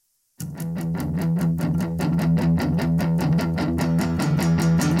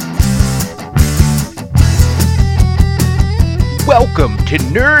to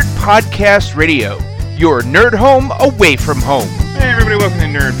Nerd Podcast Radio, your nerd home away from home. Hey everybody, welcome to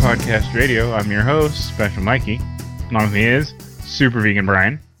Nerd Podcast Radio. I'm your host, Special Mikey. Along with me is Super Vegan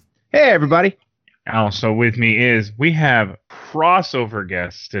Brian. Hey everybody. Also with me is, we have crossover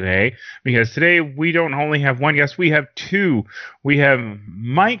guests today, because today we don't only have one guest, we have two. We have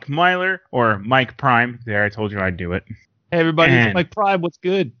Mike Myler, or Mike Prime. There, I told you I'd do it. Hey everybody, it's Mike Prime. What's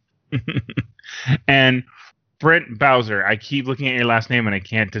good? And Brent Bowser. I keep looking at your last name and I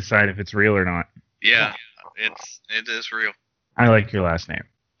can't decide if it's real or not. Yeah, it is real. I like your last name.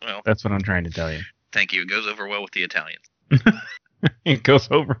 Well, that's what I'm trying to tell you. Thank you. It goes over well with the Italians. It goes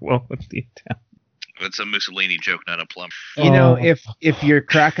over well with the Italians. It's a Mussolini joke, not a plumber. You know, if you're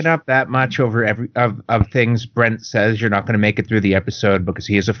cracking up that much over of things Brent says, you're not going to make it through the episode because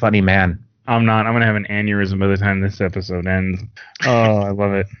he is a funny man. I'm not. I'm going to have an aneurysm by the time this episode ends. Oh, I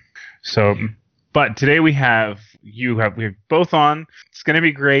love it. So, but today we have both on. It's going to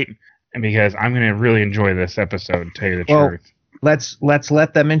be great, and because I'm going to really enjoy this episode, to tell you the truth. Let's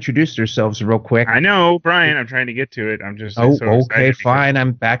let them introduce themselves real quick. I know, Brian. I'm trying to get to it. I'm just okay, fine.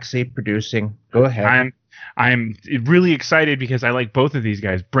 I'm backseat producing. Go ahead. I'm really excited because I like both of these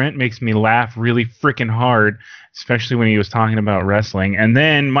guys. Brent makes me laugh really freaking hard, especially when he was talking about wrestling. And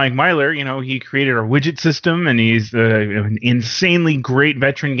then Mike Myler, you know, he created our widget system, and he's an insanely great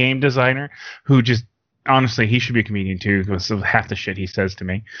veteran game designer who just, honestly, he should be a comedian too, because of half the shit he says to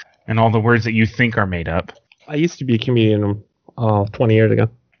me and all the words that you think are made up. I used to be a comedian 20 years ago.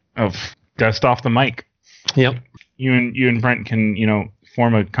 Oh, dust off the mic. Yep. You and Brent can,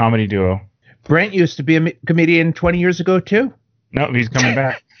 form a comedy duo. Brent used to be a comedian 20 years ago, too? No, he's coming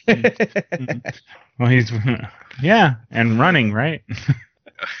back. Well, and running, right?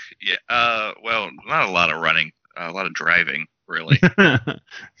 Yeah, well, not a lot of running, a lot of driving, really.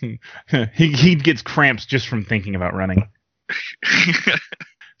 He gets cramps just from thinking about running.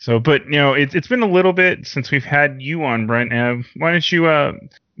 So, but, it's been a little bit since we've had you on, Brent. Why don't you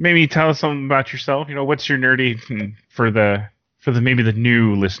maybe tell us something about yourself? What's your nerdy for the maybe the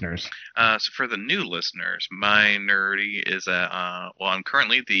new listeners? So for the new listeners, my nerdy is that, I'm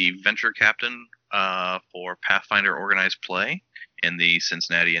currently the venture captain for Pathfinder Organized Play in the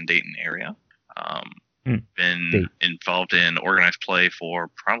Cincinnati and Dayton area. Been involved in organized play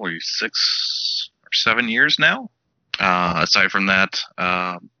for probably 6 or 7 years now. Aside from that,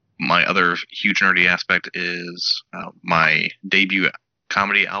 my other huge nerdy aspect is my debut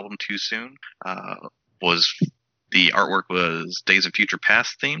comedy album, Too Soon, the artwork was Days of Future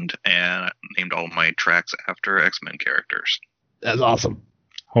Past themed, and I named all my tracks after X-Men characters. That's awesome.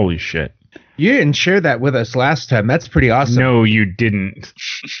 Holy shit. You didn't share that with us last time. That's pretty awesome. No, you didn't.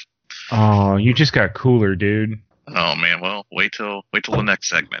 Oh, you just got cooler, dude. Oh man, well, wait till the next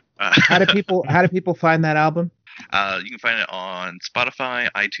segment. How do people find that album? You can find it on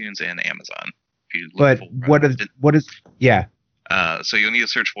Spotify, iTunes, and Amazon. If you but what is yeah? So you'll need to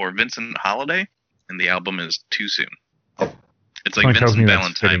search for Vincent Holiday, and the album is Too Soon. It's like Someone tells me Vincent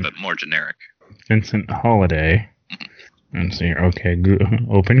that's Valentine, fitting. but more generic. Vincent Holiday. Let's see. Okay,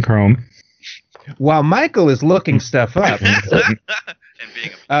 open Chrome. While Michael is looking stuff up, And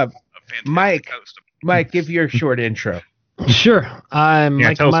being a fantastic host. Mike, give your short intro. Sure. I'm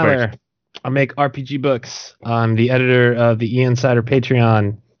Mike tell us Myler. I make RPG books. I'm the editor of the E-Insider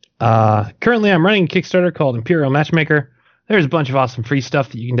Patreon. Currently, I'm running a Kickstarter called Imperial Matchmaker. There's a bunch of awesome free stuff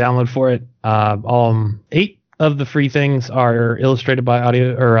that you can download for it. 8 of the free things are illustrated by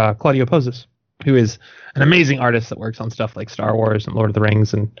Claudio Pozos, who is an amazing artist that works on stuff like Star Wars and Lord of the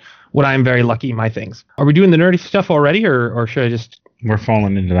Rings and what I'm very lucky my things. Are we doing the nerdy stuff already, or should I just... We're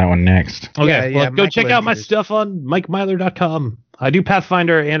falling into that one next. Okay, go check out my stuff on MikeMyler.com. I do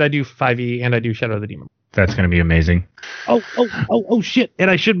Pathfinder, and I do 5e, and I do Shadow of the Demon. That's going to be amazing. Oh, shit. And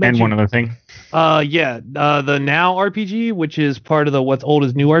I should mention... And one other thing. The Now RPG, which is part of the What's Old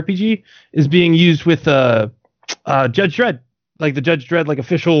is New RPG, is being used with Judge Dredd. Like the Judge Dredd,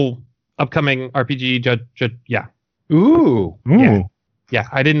 official upcoming RPG. Judge, yeah. Ooh. Yeah,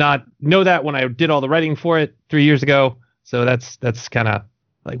 I did not know that when I did all the writing for it 3 years ago. So that's kind of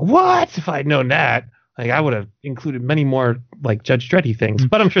like, what? If I'd known that, I would have included many more Judge Dreddy things.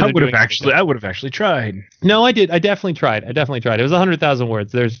 But I'm sure I would have actually tried. No, I did. I definitely tried. It was 100,000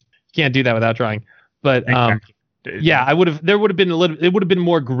 words. You can't do that without trying. But yeah, I would have. It would have been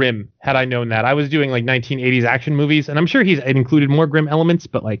more grim had I known that. I was doing 1980s action movies, and I'm sure it included more grim elements.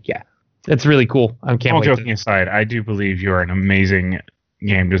 But yeah, it's really cool. I can't All wait. joking aside, I do believe you are an amazing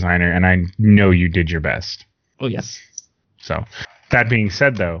game designer, and I know you did your best. Oh yes. So, that being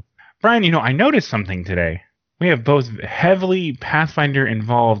said, though, Brian, I noticed something today. We have both heavily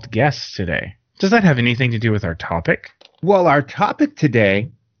Pathfinder-involved guests today. Does that have anything to do with our topic? Well, our topic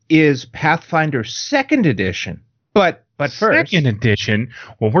today is Pathfinder 2nd Edition. But first, Second edition.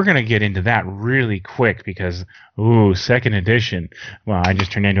 Well, we're gonna get into that really quick because, second edition. Well, I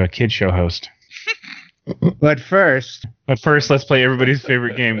just turned into a kid show host. But first, let's play everybody's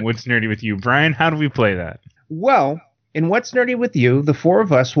favorite game. What's nerdy with you, Brian? How do we play that? well, in What's Nerdy with You, the four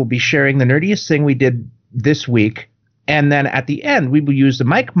of us will be sharing the nerdiest thing we did this week. And then at the end, we will use the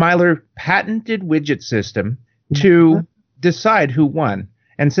Mike Myler patented widget system to decide who won.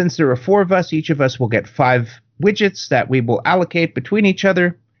 And since there are four of us, each of us will get 5 widgets that we will allocate between each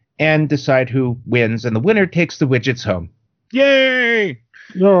other and decide who wins. And the winner takes the widgets home. Yay!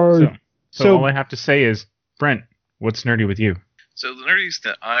 No. So all I have to say is, Brent, what's nerdy with you? So the nerdies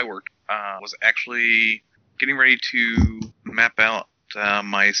that I worked was actually getting ready to map out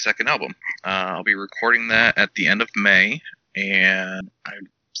my second album. I'll be recording that at the end of May, and I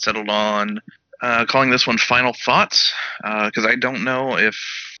settled on calling this one Final Thoughts, because I don't know if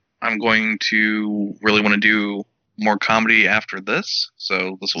I'm going to really want to do more comedy after this,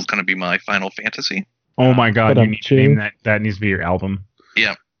 so this will kind of be my Final Fantasy. Oh my God, But you need to name that. That needs to be your album.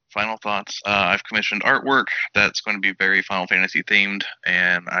 Yeah, Final Thoughts. I've commissioned artwork that's going to be very Final Fantasy themed,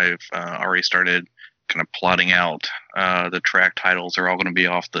 and I've already started kind of plotting out the track titles are all going to be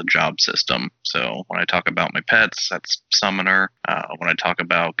off the job system. So when I talk about my pets, that's Summoner. When I talk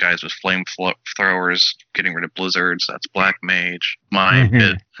about guys with flamethrowers getting rid of blizzards, that's Black Mage. My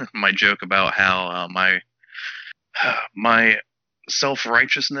joke about how my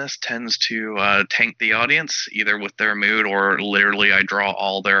self-righteousness tends to tank the audience, either with their mood or literally I draw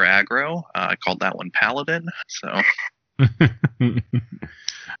all their aggro. I called that one Paladin. So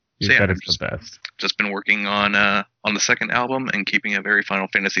That is the best. Just been working on the second album and keeping a very Final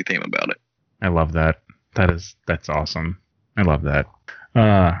Fantasy theme about it. I love that. That's awesome. I love that.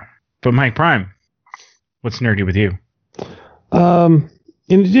 But Mike Prime, what's nerdy with you? In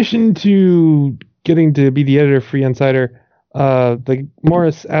addition to getting to be the editor for Free Insider,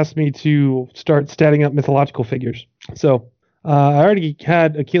 Morris asked me to start statting up mythological figures. So I already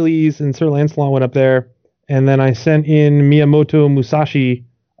had Achilles and Sir Lancelot went up there, and then I sent in Miyamoto Musashi.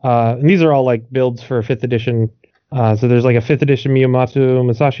 And these are all like builds for 5th edition. So there's like a 5th edition Miyamoto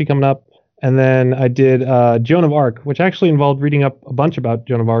Musashi coming up. And then I did Joan of Arc, which actually involved reading up a bunch about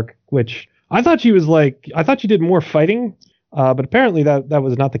Joan of Arc, which I thought she did more fighting, but apparently that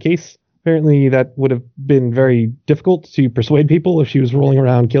was not the case. Apparently that would have been very difficult to persuade people if she was rolling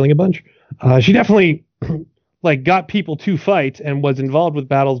around killing a bunch. She definitely like got people to fight and was involved with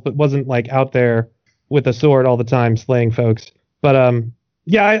battles, but wasn't like out there with a sword all the time slaying folks. But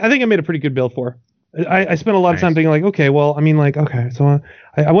yeah, I think I made a pretty good build for her. I spent a lot of time thinking like, okay, well, I mean, like, okay, so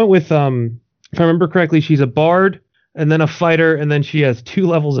I went with, if I remember correctly, she's a bard and then a fighter, and then she has 2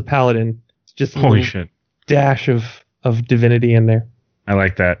 levels of paladin. It's just a Holy little shit. dash of divinity in there. I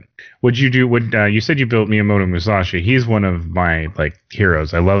like that. What'd you do? You said you built Miyamoto Musashi. He's one of my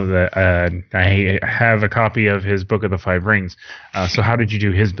heroes. I love that. I have a copy of his Book of the Five Rings. So how did you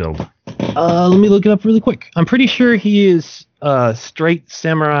do his build? Let me look it up really quick. I'm pretty sure he is straight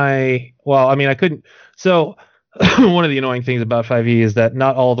samurai. Well, I mean, I couldn't. So one of the annoying things about 5e is that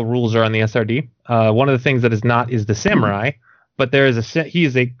not all the rules are on the SRD. One of the things that is not is the samurai, but there is he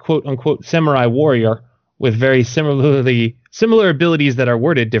is a quote unquote samurai warrior with very similar abilities that are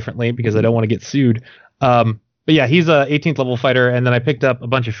worded differently because I don't want to get sued. But yeah, he's a 18th level fighter, and then I picked up a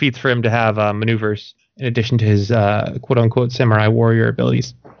bunch of feats for him to have maneuvers in addition to his quote unquote samurai warrior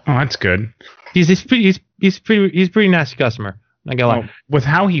abilities. Oh, that's good. He's pretty nasty customer. Not gonna lie. With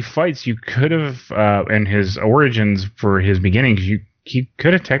how he fights, you could have, and his origins for his beginnings, he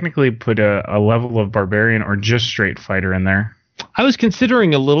could have technically put a level of barbarian or just straight fighter in there. I was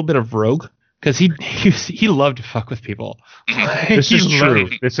considering a little bit of rogue because he loved to fuck with people. This is true.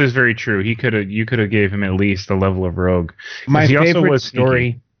 This is very true. You could have gave him at least a level of rogue. My He also favorite was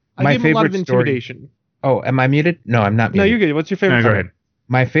story. I My gave him a lot of favorite story. intimidation. Oh, am I muted? No, I'm not No, muted. you're good. What's your favorite? No, go part? ahead.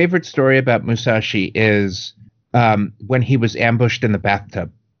 My favorite story about Musashi is when he was ambushed in the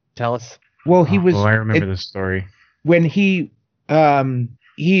bathtub. Tell us. Well, he was. Oh, I remember this story. When he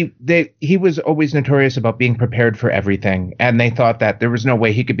was always notorious about being prepared for everything, and they thought that there was no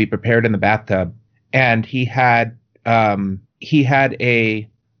way he could be prepared in the bathtub. And he had a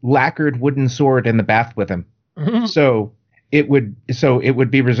lacquered wooden sword in the bath with him, so it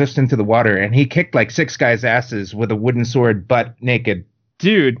would be resistant to the water. And he kicked like 6 guys' asses with a wooden sword, butt naked.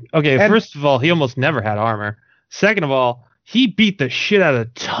 Dude, okay, And- first of all, he almost never had armor. Second of all, he beat the shit out of a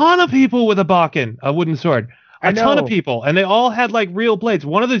ton of people with a bakken, a wooden sword. A ton of people, and they all had like real blades.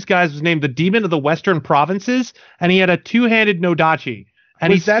 One of those guys was named the Demon of the Western Provinces, and he had a 2-handed Nodachi,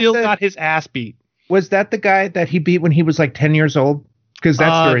 and Was he that still the- got his ass beat. Was that the guy that he beat when he was like 10 years old? Because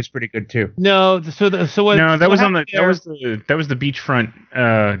that story's pretty good too. No, so what? No, that what was on the happened that was the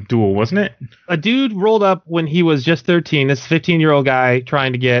beachfront duel, wasn't it? a dude rolled up when he was just 13. This 15-year-old guy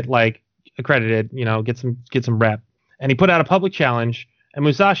trying to get like accredited, get some rep, and he put out a public challenge. And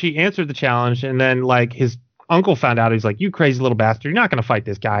Musashi answered the challenge, and then like his uncle found out. He's like, "You crazy little bastard! You're not going to fight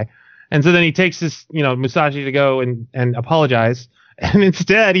this guy." And so then he takes this, Musashi to go and apologize. And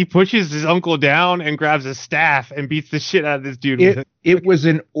instead, he pushes his uncle down and grabs his staff and beats the shit out of this dude. It was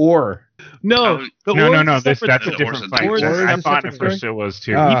an oar. No. No. That's That's a different fight. I thought at first it was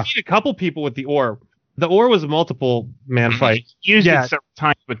too. He beat a couple people with the oar. The oar was a multiple man fight. He used it several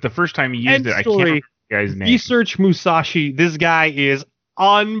times, but the first time he used it, I can't remember the guy's name. Research Musashi. This guy is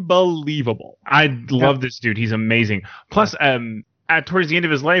unbelievable. I love this dude. He's amazing. Plus, towards the end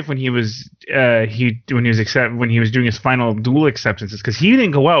of his life, when he was doing his final duel acceptances, because he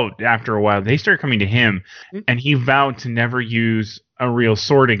didn't go out after a while, they started coming to him, and he vowed to never use a real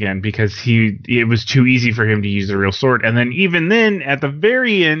sword again because it was too easy for him to use a real sword. And then even then, at the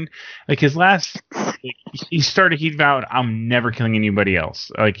very end, like his last, he vowed, "I'm never killing anybody else."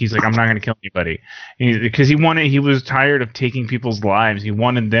 Like he's like, "I'm not going to kill anybody," because he was tired of taking people's lives. He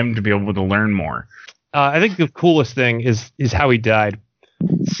wanted them to be able to learn more. I think the coolest thing is how he died.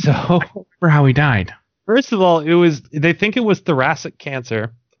 So, for how he died. First of all, they think it was thoracic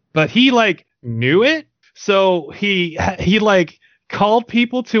cancer, but he like knew it. So he like called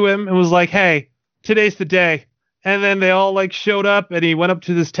people to him and was like, "Hey, today's the day." And then they all like showed up, and he went up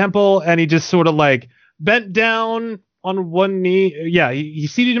to this temple, and he just sort of like bent down on one knee. Yeah, he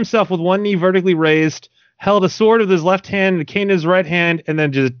seated himself with one knee vertically raised, held a sword with his left hand and a cane in his right hand, and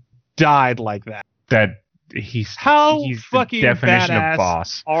then just died like that. He's fucking the definition badass of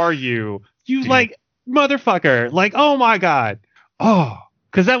boss. Are you? You like motherfucker. Like, oh my God. Oh,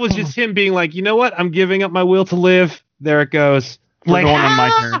 because that was just him being like, you know what? I'm giving up my will to live. There it goes. We're going on my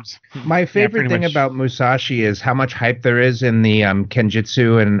terms. My favorite thing about Musashi is how much hype there is in the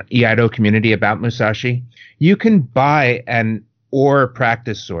Kenjutsu and Iaido community about Musashi. You can buy an ore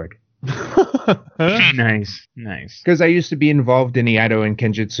practice sword. Nice. Because I used to be involved in Iaido and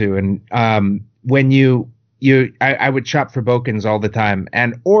Kenjutsu, and when I would shop for Bokens all the time,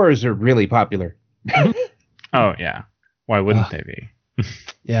 and ores are really popular. Oh yeah, why wouldn't they be?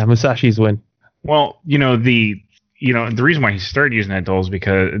 Yeah, Musashi's win. Well, the reason why he started using that duel is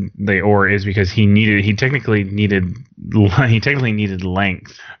because he technically needed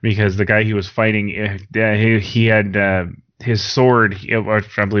length, because the guy he was fighting, he had his sword,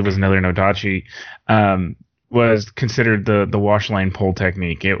 which I believe was another Nodachi, was considered the wash line pull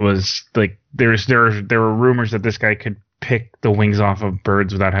technique. It was like there were rumors that this guy could pick the wings off of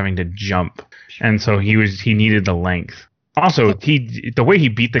birds without having to jump, and so he needed the length. Also, the way he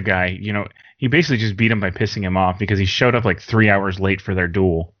beat the guy, he basically just beat him by pissing him off because he showed up like 3 hours late for their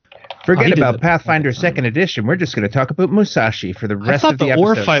duel. Forget about Pathfinder 2nd Edition. We're just going to talk about Musashi for the rest of the episode. I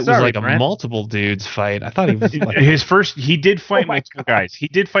thought the ore fight was like Brent. a multiple dudes fight. I thought he was like he did fight multiple guys. He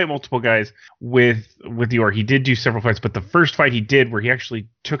did fight multiple guys with the ore. He did do several fights, but the first fight he did, where he actually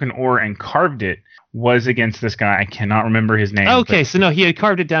took an ore and carved it, was against this guy. I cannot remember his name. Okay, so no, he had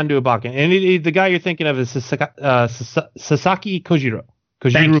carved it down to a bakken. And the guy you're thinking of is Sasaki Kojiro.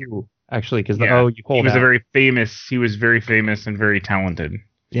 Thank you. Actually, because you pulled he was very famous and very talented.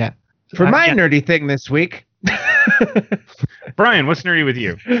 Yeah. For my nerdy thing this week. Brian, what's nerdy with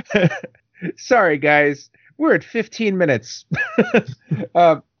you? Sorry, guys. We're at 15 minutes.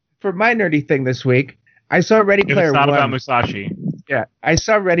 For my nerdy thing this week, I saw Ready Player One. It's not about Musashi. Yeah, I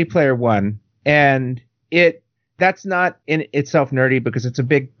saw Ready Player One, and that's not in itself nerdy because it's a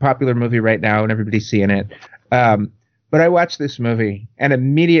big popular movie right now and everybody's seeing it. But I watched this movie, and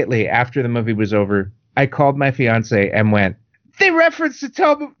immediately after the movie was over, I called my fiance and went, "They referenced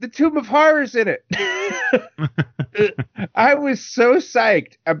the Tomb of Horrors in it." I was so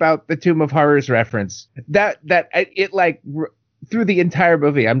psyched about the Tomb of Horrors reference that through the entire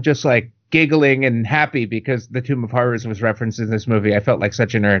movie, I'm just like giggling and happy because the Tomb of Horrors was referenced in this movie. I felt like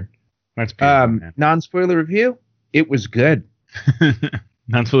such a nerd. That's beautiful, non-spoiler review. It was good.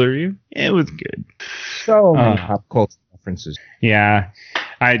 Non-spoiler review. It was good. So many pop culture references. Yeah,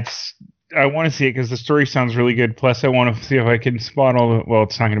 I want to see it because the story sounds really good. Plus, I want to see if I can spot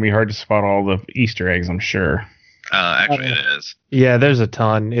it's not going to be hard to spot all the Easter eggs, I'm sure. Actually, it is. Yeah, there's a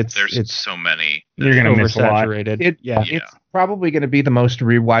ton. There's so many. You're going to miss a lot. It's probably going to be the most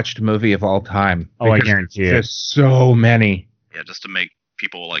rewatched movie of all time. Oh, I guarantee it. There's so many. Yeah, just to make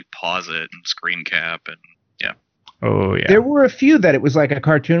people like pause it and screen cap and yeah. Oh yeah. There were a few that it was like a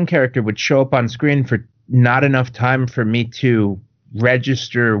cartoon character would show up on screen for not enough time for me to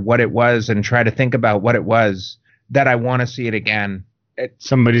register what it was and try to think about what it was that I want to see it again.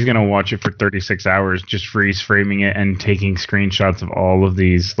 Somebody's gonna watch it for 36 hours, just freeze framing it and taking screenshots of all of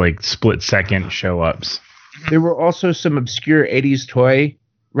these like split second show ups. There were also some obscure 80s toy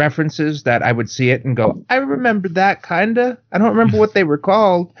references that I would see it and go, I remember that kinda. I don't remember what they were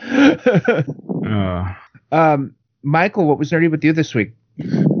called. Michael, what was nerdy with you this week?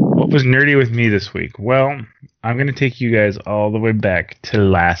 What was nerdy with me this week? Well, I'm gonna take you guys all the way back to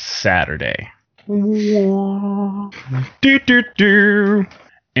last Saturday. And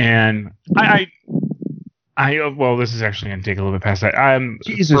I well, this is actually going to take a little bit past that.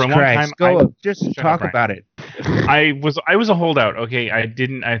 Jesus for a long Christ, time, just talk about it. I was a holdout. Okay,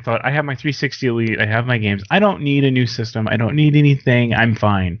 I thought I have my 360 Elite. I have my games. I don't need a new system. I don't need anything. I'm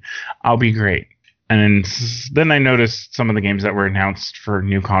fine. I'll be great. And then I noticed some of the games that were announced for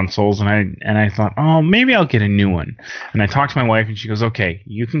new consoles, and I thought, oh, maybe I'll get a new one. And I talked to my wife, and she goes, okay,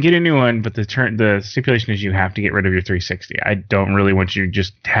 you can get a new one, but the stipulation is you have to get rid of your 360. I don't really want you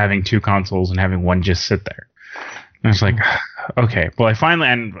just having two consoles and having one just sit there. And I was like, okay. Well,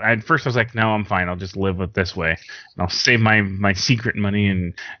 at first I was like, no, I'm fine. I'll just live with this way. And I'll save my secret money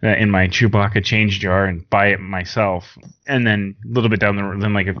in my Chewbacca change jar and buy it myself. And then a little bit down the road,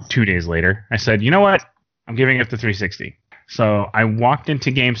 then like 2 days later, I said, you know what? I'm giving up the 360. So I walked into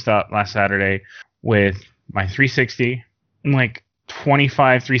GameStop last Saturday with my 360 and like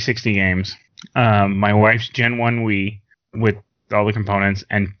 25 360 games, my wife's Gen 1 Wii with all the components,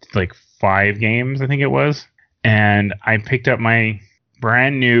 and like 5 games, I think it was. And I picked up my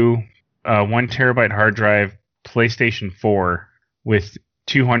brand new 1 terabyte hard drive PlayStation 4 with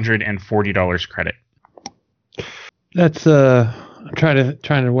 $240 credit. That's I'm trying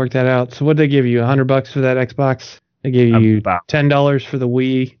to work that out. So what did they give you? $100 for that Xbox? They gave you About $10 for the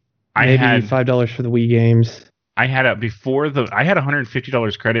Wii. Maybe $5 for the Wii games. I had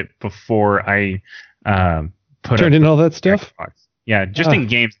 $150 credit before I turned in all that stuff. Xbox. Yeah, just in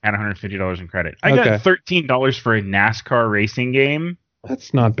games, I had $150 in credit. I got $13 for a NASCAR racing game.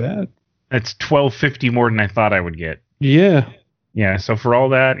 That's not bad. That's $12.50 more than I thought I would get. Yeah. Yeah. So for all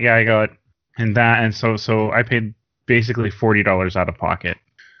that, yeah, I got and so I paid basically $40 out of pocket.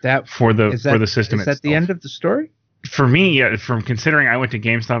 That for the system. Is that itself. the end of the story? For me, yeah. From considering I went to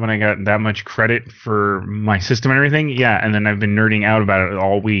GameStop and I got that much credit for my system and everything, yeah. And then I've been nerding out about it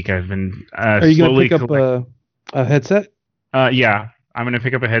all week. I've been Are you gonna pick up a headset? Yeah, I'm gonna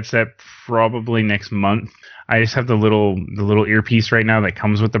pick up a headset probably next month. I just have the little earpiece right now that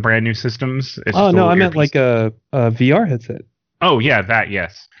comes with the brand new systems. Oh no, I meant like a VR headset. Oh yeah, that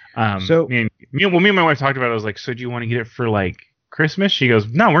yes. So me and my wife talked about it. I was like, so do you want to get it for like Christmas? She goes,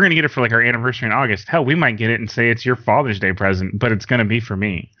 no, we're gonna get it for like our anniversary in August. Hell, we might get it and say it's your Father's Day present, but it's gonna be for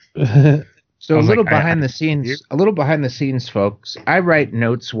me. So a little behind the scenes, folks. I write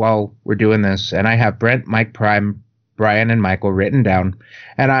notes while we're doing this, and I have Brent, Mike Prime, Brian, and Michael written down.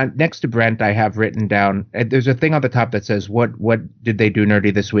 And next to Brent, I have written down, there's a thing on the top that says, what did they do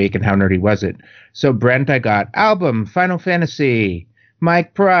nerdy this week and how nerdy was it? So Brent, I got album, Final Fantasy.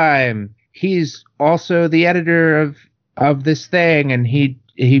 Mike Prime, he's also the editor of this thing, and he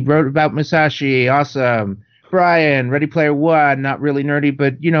wrote about Musashi. Awesome. Brian, Ready Player One, not really nerdy,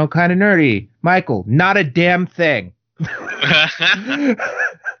 but, kind of nerdy. Michael, not a damn thing.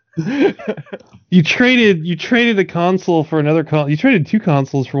 You traded a console for another console. You traded 2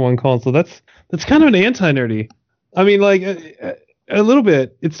 consoles for 1 console. That's kind of an anti-nerdy. I mean, like a little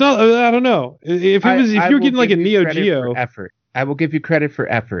bit. It's not. I don't know. If you were getting like a Neo Geo, effort. I will give you credit for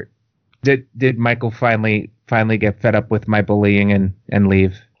effort. Did Michael finally get fed up with my bullying and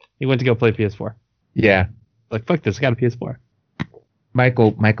leave? He went to go play PS4. Yeah. Like fuck this. I got a PS4.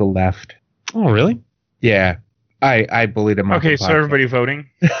 Michael left. Oh really? Yeah. I bullied him. Okay, so everybody voting.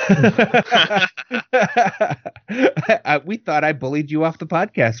 We thought I bullied you off the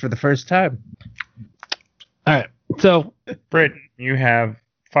podcast for the first time. All right. So, Britt, you have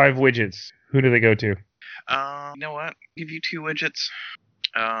 5 widgets. Who do they go to? You know what? I'll give you 2 widgets.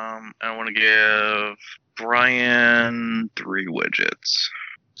 I want to give Brian 3 widgets.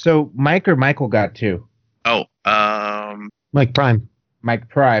 So Mike or Michael got 2? Oh, Mike Prime. Mike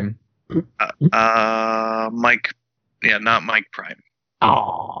Prime. Mike. Yeah, not Mike Prime. Oh.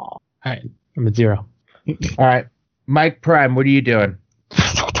 All right. I'm at 0. All right. Mike Prime, what are you doing?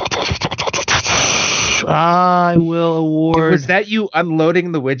 I will award. Was that you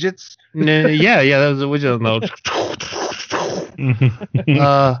unloading the widgets? No, yeah, that was a widget unload.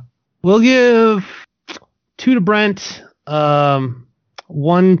 We'll give 2 to Brent,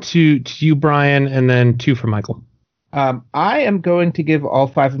 1 to you, Brian, and then 2 for Michael. I am going to give all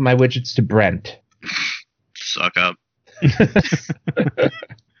 5 of my widgets to Brent. Suck up.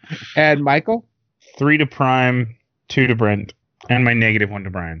 And Michael? 3 to Prime, 2 to Brent, and my -1 to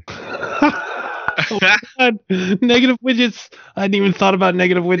Brian. Oh my God. Negative widgets. I hadn't even thought about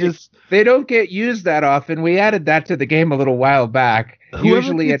negative widgets. They don't get used that often. We added that to the game a little while back.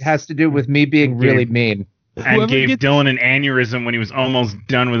 Usually it has to do with me being really mean. And gave Dylan an aneurysm when he was almost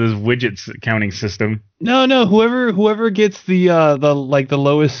done with his widgets counting system. No. Whoever gets the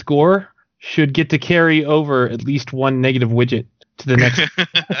lowest score should get to carry over at least one negative widget to the next.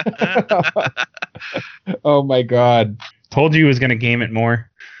 Oh my God! Told you he was going to game it more.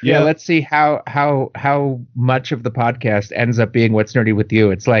 Yeah, let's see how much of the podcast ends up being What's Nerdy with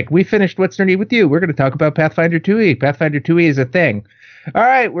You. It's like, we finished What's Nerdy with You. We're going to talk about Pathfinder 2e. Pathfinder 2e is a thing. All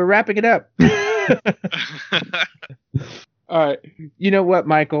right, we're wrapping it up. All right. You know what,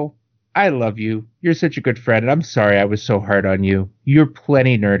 Michael? I love you. You're such a good friend, and I'm sorry I was so hard on you. You're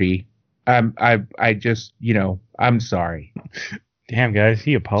plenty nerdy. I just, I'm sorry. Damn, guys,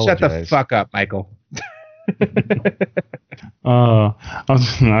 he apologized. Shut the fuck up, Michael. I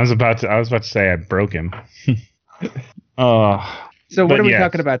was about to say I broke him. So what are we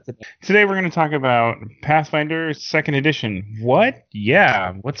talking about today? Today we're going to talk about Pathfinder 2nd Edition. What?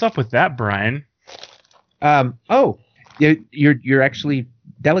 Yeah. What's up with that, Brian? You're actually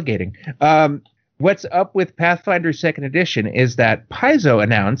delegating. What's up with Pathfinder 2nd Edition is that Paizo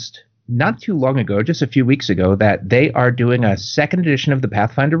announced not too long ago, just a few weeks ago, that they are doing a 2nd edition of the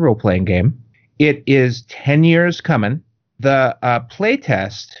Pathfinder role-playing game. It is 10 years coming. The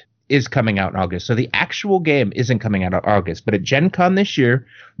playtest is coming out in August. So the actual game isn't coming out in August. But at Gen Con this year,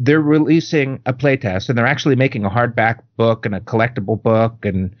 they're releasing a playtest, and they're actually making a hardback book and a collectible book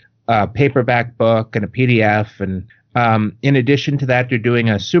and a paperback book and a PDF. And in addition to that, they're doing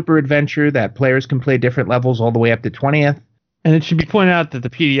a super adventure that players can play different levels all the way up to 20th. And it should be pointed out that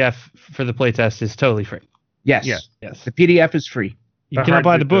the PDF for the playtest is totally free. Yes. Yes. The PDF is free. You cannot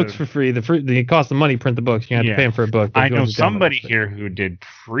buy the books for free. The cost of money print the books. You have to pay them for a book. I know somebody here who did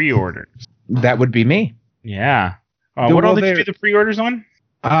pre-orders. That would be me. Yeah. What all did you do the pre-orders on?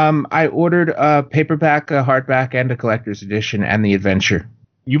 I ordered a paperback, a hardback, and a collector's edition, and the adventure.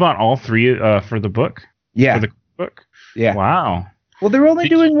 You bought all 3 for the book? Yeah. For the book? Yeah. Wow. Well, they're only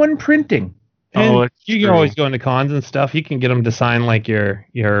doing one printing. And you can always go into cons and stuff. You can get them to sign like your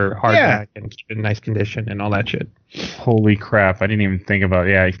hardback and keep it in nice condition and all that shit. Holy crap! I didn't even think about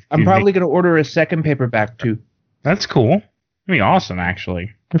it. Yeah. I'm probably going to order a second paperback too. That's cool. That'd be awesome,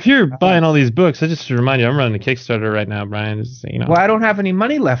 actually. If you're buying all these books, I just to remind you, I'm running a Kickstarter right now, Brian. Just, Well, I don't have any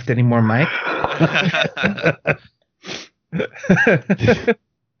money left anymore, Mike.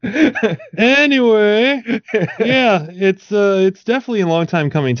 Anyway, yeah, it's definitely a long time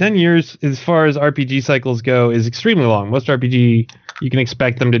coming. 10 years, as far as RPG cycles go, is extremely long. Most RPG, you can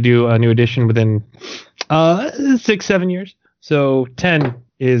expect them to do a new edition within 6-7 years. So 10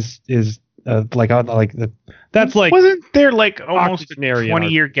 is that's like wasn't there like almost a octogenarian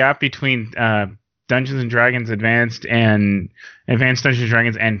 20-year gap between Dungeons and Dragons Advanced and Advanced Dungeons and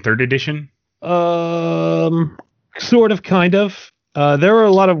Dragons and 3rd edition? Sort of, kind of. There were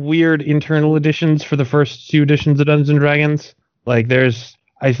a lot of weird internal editions for the first 2 editions of Dungeons and Dragons. Like there's,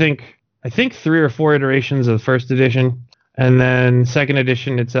 I think 3 or 4 iterations of the first edition, and then 2nd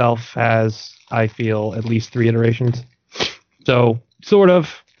edition itself has, I feel, at least 3 iterations. So sort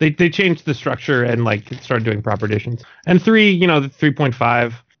of, they changed the structure and like started doing proper editions. And 3, the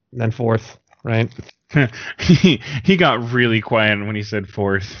 3.5, and then 4th, right? he got really quiet when he said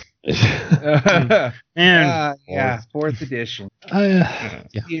 4th. And 4th edition.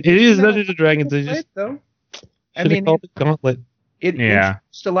 It is Dungeons and Dragons. Though. I mean, called it Gauntlet. It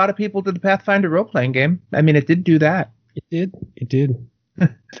introduced a lot of people to the Pathfinder role-playing game. I mean, it did do that. It did.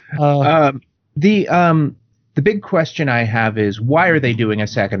 The big question I have is, why are they doing a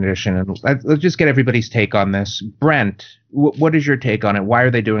 2nd edition? And let's just get everybody's take on this. Brent, what is your take on it? Why are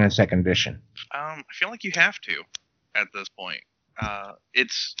they doing a 2nd edition? I feel like you have to at this point.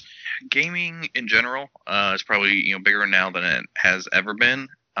 It's gaming in general. It's probably bigger now than it has ever been.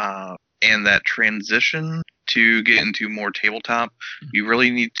 And that transition to get into more tabletop, you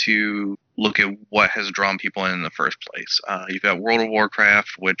really need to look at what has drawn people in the first place. You've got World of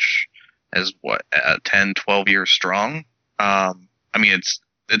Warcraft, which is 10, 12 years strong. I mean,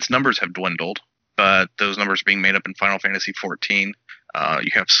 its numbers have dwindled, but those numbers are being made up in Final Fantasy XIV.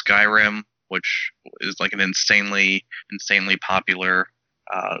 You have Skyrim, which is like an insanely popular,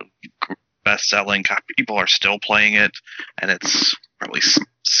 best-selling. People are still playing it, and it's probably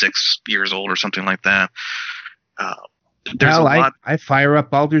 6 years old or something like that. There's a lot. I fire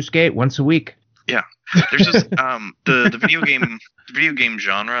up Baldur's Gate once a week. Yeah, there's just the video game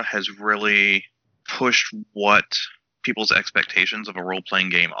genre has really pushed what people's expectations of a role-playing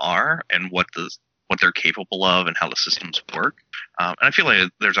game are and what they're capable of and how the systems work. And I feel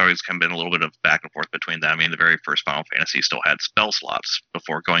like there's always kind of been a little bit of back and forth between them. I mean, the very first Final Fantasy still had spell slots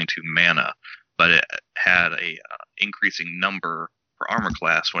before going to mana, but it had a increasing number for armor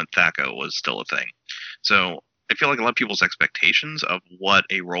class when THAC0 was still a thing. So I feel like a lot of people's expectations of what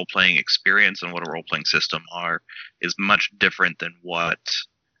a role-playing experience and what a role-playing system are is much different than what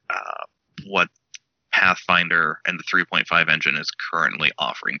Pathfinder and the 3.5 engine is currently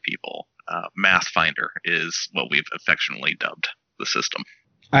offering people. Mathfinder is what we've affectionately dubbed the system.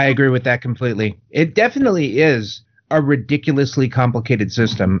 I agree with that completely. It definitely is a ridiculously complicated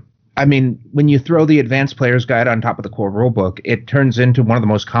system. I mean, when you throw the advanced player's guide on top of the core rulebook, it turns into one of the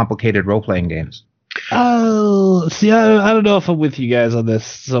most complicated role-playing games. Oh, see, I don't know if I'm with you guys on this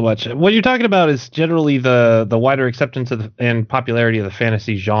so much. What you're talking about is generally the wider acceptance of and popularity of the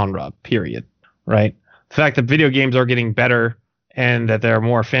fantasy genre, period, right? The fact that video games are getting better and that there are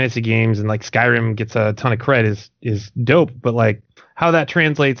more fantasy games and like Skyrim gets a ton of cred is dope, but like how that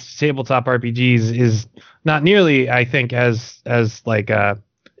translates to tabletop RPGs is not nearly, I think, as like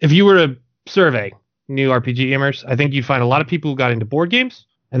if you were to survey new RPG gamers, I think you'd find a lot of people who got into board games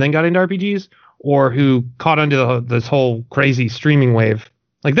and then got into RPGs, or who caught onto this whole crazy streaming wave.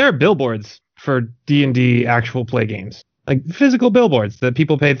 Like there are billboards for D&D actual play games, like physical billboards that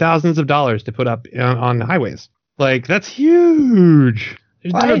people pay thousands of dollars to put up on highways. Like that's huge.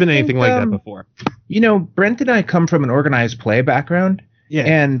 There's never been anything like that before. You know, Brent and I come from an organized play background. Yeah.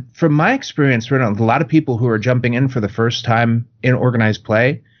 And from my experience, a lot of people who are jumping in for the first time in organized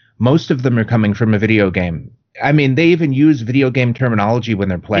play, most of them are coming from a video game. I mean, they even use video game terminology when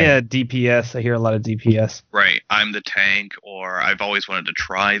they're playing. Yeah, DPS. I hear a lot of DPS. Right. I'm the tank, or I've always wanted to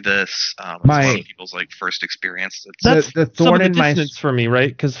try this. It's a lot of people's like first experience. That's the some thorn of in the my dissonance for me, right?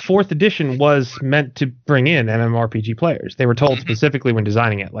 Because 4th edition was meant to bring in MMORPG players. They were told specifically when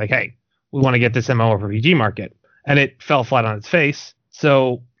designing it, like, hey, we want to get this MMORPG market. And it fell flat on its face.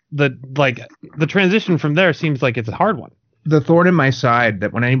 So the transition from there seems like it's a hard one. The thorn in my side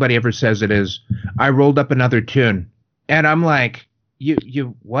that when anybody ever says it is, I rolled up another tune, and I'm like,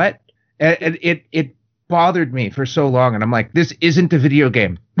 you what? And it bothered me for so long, and I'm like, this isn't a video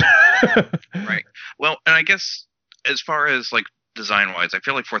game. Right. Well, and I guess as far as like design wise, I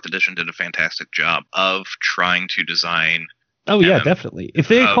feel like 4th edition did a fantastic job of trying to design. Oh yeah, definitely. If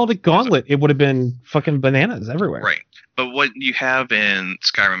they had called it Gauntlet, it would have been fucking bananas everywhere. Right. But what you have in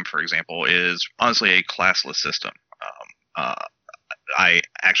Skyrim, for example, is honestly a classless system. I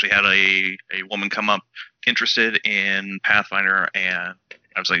actually had a woman come up interested in Pathfinder, and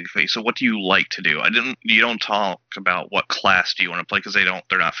I was like, okay, so what do you like to do? You don't talk about what class do you want to play, because they're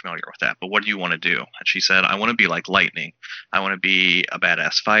not familiar with that, but what do you want to do? And she said, I want to be like lightning. I want to be a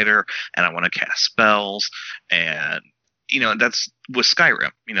badass fighter, and I want to cast spells. And that's with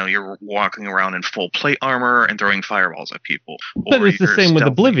Skyrim. You're walking around in full plate armor and throwing fireballs at people. But it's the same with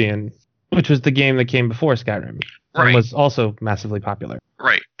Oblivion, which was the game that came before Skyrim. Right. And was also massively popular.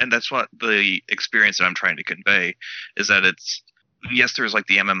 Right. And that's what the experience that I'm trying to convey is that yes, there's like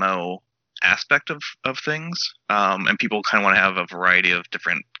the MMO aspect of things. And people kind of want to have a variety of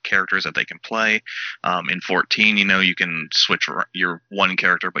different characters that they can play. In 14, you can switch your one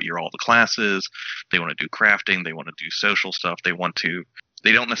character, but you're all the classes. They want to do crafting. They want to do social stuff. They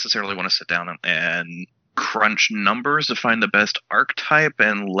don't necessarily want to sit down and crunch numbers to find the best archetype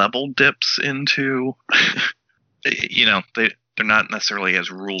and level dips into they're not necessarily as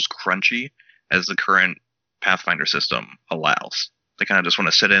rules crunchy as the current Pathfinder system allows. They kind of just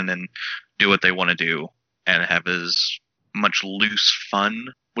want to sit in and do what they want to do and have as much loose fun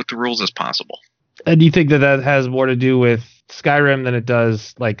with the rules as possible. And do you think that has more to do with Skyrim than it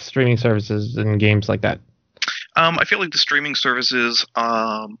does like streaming services and games like that? I feel like the streaming services,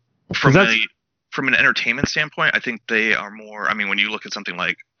 from an entertainment standpoint, I think they are more. I mean, when you look at something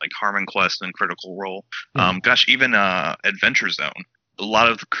like Harmon Quest and Critical Role, even Adventure Zone, a lot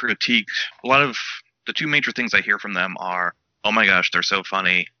of the two major things I hear from them are, oh my gosh, they're so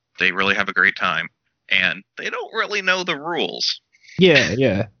funny, they really have a great time, and they don't really know the rules.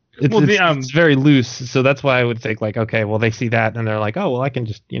 Yeah. It's very loose, so that's why I would think like, okay, well, they see that and they're like, oh, well, I can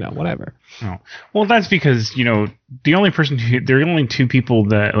just, whatever. Oh. Well, that's because, there are only two people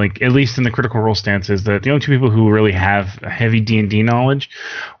that, like, at least in the Critical Role stance, is that the only two people who really have a heavy D&D knowledge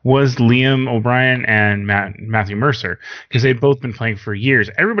was Liam O'Brien and Matthew Mercer, because they've both been playing for years.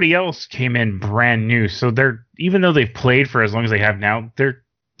 Everybody else came in brand new, so even though they've played for as long as they have now, they've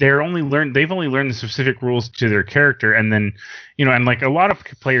only learned the specific rules to their character, and then and like a lot of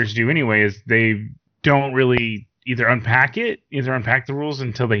players do anyway, is they don't really either unpack the rules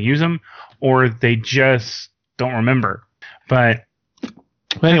until they use them, or they just don't remember. But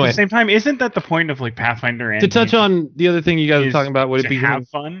Anyway, at the same time, isn't that the point of like Pathfinder? And to touch on the other thing you guys were talking about, would it to be have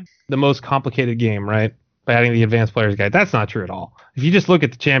fun? the most complicated game, right? By adding the advanced player's guide. That's not true at all. If you just look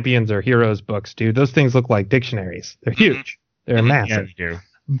at the champions or heroes books, dude, those things look like dictionaries. They're huge. They're Yeah, massive. they do.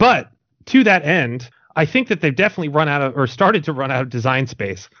 But to that end, I think that they've definitely run out of, or started to run out of design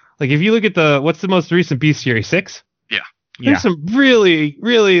space. Like if you look at what's the most recent bestiary, 6? Yeah. There's some really,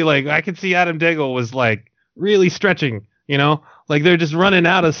 really, like, I could see Adam Daigle was like really stretching, you know? Like they're just running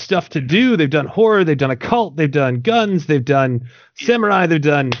out of stuff to do. They've done horror, they've done occult, they've done guns, they've done samurai, they've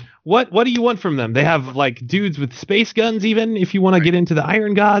done what do you want from them? They have like dudes with space guns, even if you want to get into the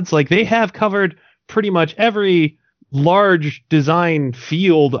Iron Gods. Like they have covered pretty much every large design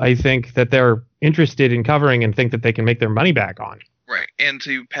field, I think, that they're interested in covering and think that they can make their money back on. Right, and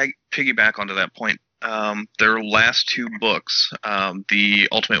to piggyback onto that point, their last 2 books, The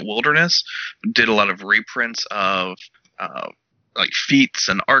Ultimate Wilderness, did a lot of reprints of like feats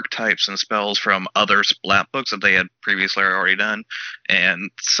and archetypes and spells from other Splat books that they had previously already done, and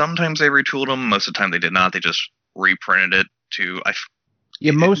sometimes they retooled them. Most of the time they did not. They just reprinted it to.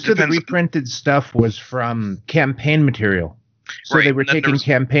 Most of the depends. reprinted stuff was from campaign material. So Right, they were and then taking there's-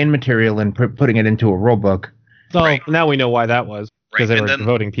 campaign material and putting it into a rule book. So Right. now we know why that was. Because Right, they and were then-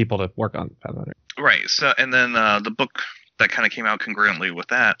 devoting people to work on Pathfinder. Right. So, and then the book that kind of came out congruently with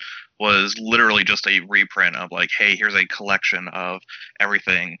that was literally just a reprint of like, hey, here's a collection of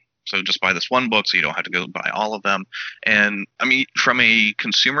everything. So just buy this one book, so you don't have to go buy all of them. And I mean, from a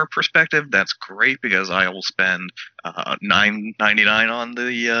consumer perspective, that's great because I will spend $9.99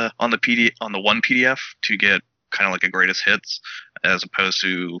 on the one PDF to get kind of like a greatest hits, as opposed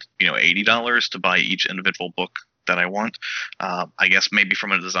to $80 to buy each individual book that I want. I guess maybe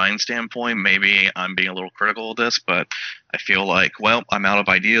from a design standpoint, maybe I'm being a little critical of this, but I feel like, well, I'm out of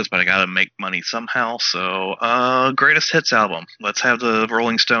ideas, but I got to make money somehow. So, greatest hits album. Let's have the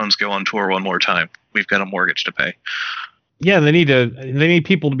Rolling Stones go on tour one more time. We've got a mortgage to pay. Yeah, they need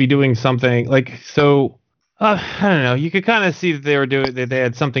people to be doing something like so. I don't know. You could kind of see that they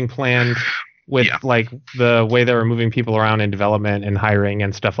had something planned with like the way they were moving people around in development and hiring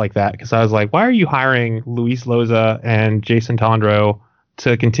and stuff like that. Because I was like, why are you hiring Luis Loza and Jason Tondro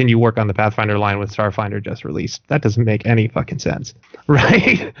to continue work on the Pathfinder line with Starfinder just released? That doesn't make any fucking sense,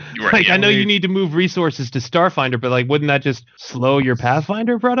 right? Right, Like yeah. I know you need to move resources to Starfinder, but like, wouldn't that just slow your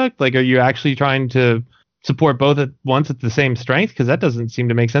Pathfinder product? Like, are you actually trying to support both at once at the same strength? Because that doesn't seem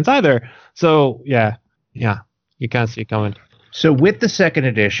to make sense either. So yeah, you kind of see it coming. So with the second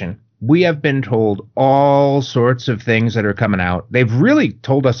edition, we have been told all sorts of things that are coming out. They've really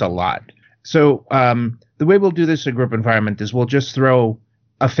told us a lot. So the way we'll do this in group environment is we'll just throw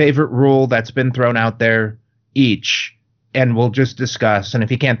a favorite rule that's been thrown out there each, and we'll just discuss. And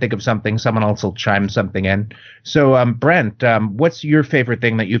if you can't think of something, someone else will chime something in. So Brent, what's your favorite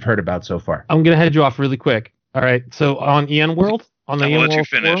thing that you've heard about so far? I'm gonna head you off really quick. All right. So on EN World, on the I'll EN let you World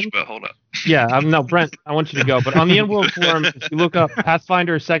finish, forum, but hold up. yeah, no, Brent, I want you to go. But on the EN World forum, if you look up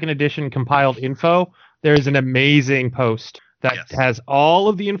Pathfinder 2nd Edition compiled info, there's an amazing post that Yes. has all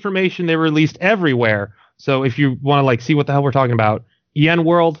of the information they released everywhere. So if you want to like see what the hell we're talking about, EN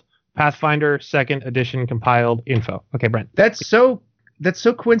World Pathfinder 2nd Edition compiled info. Okay, Brent. That's so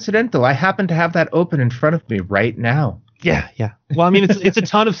coincidental. I happen to have that open in front of me right now. Yeah. Well, I mean, it's a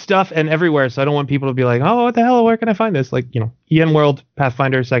ton of stuff and everywhere, so I don't want people to be like, oh, what the hell? Where can I find this? Like, EN World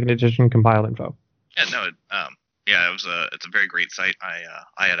Pathfinder 2nd Edition compiled info. Yeah, no, it's a very great site.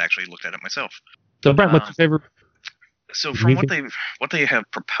 I had actually looked at it myself. So, Brent, what's your favorite? So from Anything? what they have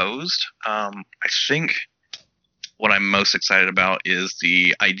proposed, I think what I'm most excited about is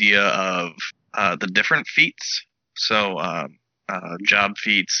the idea of the different feats. So job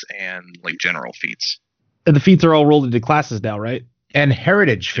feats and like general feats. The feats are all rolled into classes now, right? And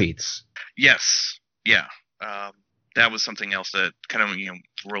heritage feats. Yes, yeah. That was something else that kind of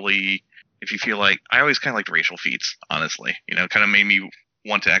really, if you feel like, I always kind of liked racial feats, honestly. Kind of made me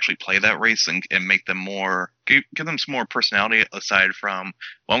want to actually play that race and make them more, give them some more personality aside from,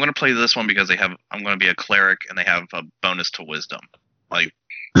 well, I'm going to play this one because I'm going to be a cleric and they have a bonus to wisdom. Like,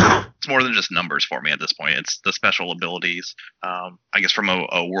 it's more than just numbers for me at this point. It's the special abilities. I guess from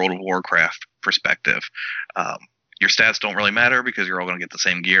a World of Warcraft perspective, your stats don't really matter because you're all going to get the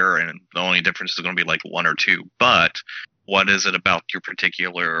same gear, and the only difference is going to be like 1 or 2. But what is it about your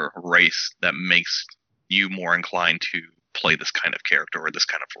particular race that makes you more inclined to play this kind of character or this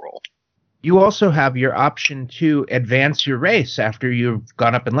kind of role? You also have your option to advance your race after you've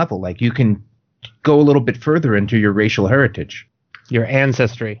gone up in level. Like you can go a little bit further into your racial heritage. Your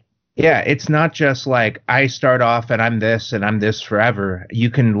ancestry. Yeah, it's not just like I start off and I'm this forever. You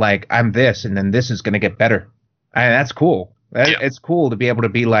can like, I'm this and then this is going to get better. That's cool. Yeah. It's cool to be able to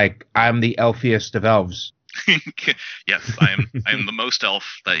be like, I'm the elfiest of elves. Yes, I'm the most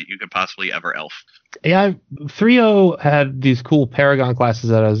elf that you could possibly ever elf. Yeah, 3.0 had these cool Paragon classes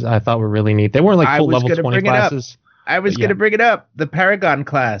that I thought were really neat. They weren't like I full was level gonna 20 bring it up. classes. I was But going to bring it up. The Paragon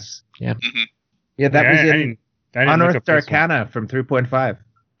class. Yeah. Mhm. Yeah, that was in I didn't look Unearthed up this one. Arcana from 3.5.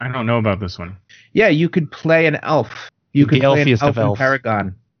 I don't know about this one. Yeah, you could play an elf. You could The play an elfiest elf of in elves.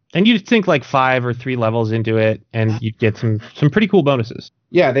 Paragon. And you'd think like 5 or 3 levels into it, and you'd get some pretty cool bonuses.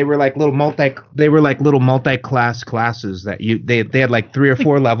 Yeah, they were like little multi-class classes that they had like 3 or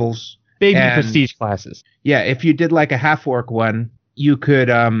 4 levels. Baby And- prestige classes. Yeah, if you did like a half-orc one, you could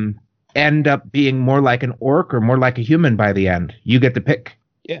end up being more like an orc or more like a human by the end. You get to pick.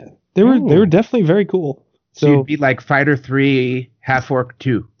 Yeah, they were definitely very cool. So So you'd be like Fighter 3, half-orc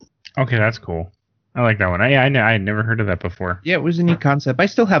 2. Okay, that's cool. I like that one. I had never heard of that before. Yeah, it was a neat concept. I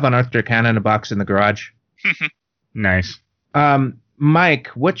still have Unearthed Arcana in a box in the garage. Nice. Mike,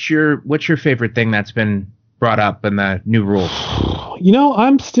 what's your favorite thing that's been brought up in the new rules?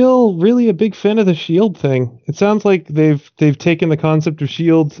 I'm still really a big fan of the shield thing. It sounds like they've taken the concept of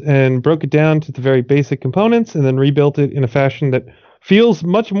shields and broke it down to the very basic components and then rebuilt it in a fashion that feels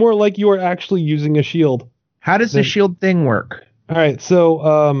much more like you are actually using a shield. How does the shield thing work? All right,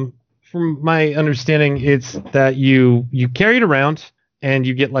 so from my understanding, it's that you carry it around and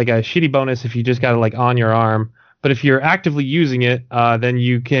you get like a shitty bonus if you just got it like on your arm. But if you're actively using it, then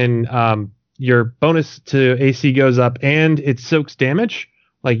you can your bonus to AC goes up and it soaks damage.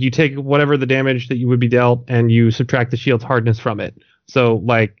 Like you take whatever the damage that you would be dealt and you subtract the shield's hardness from it. So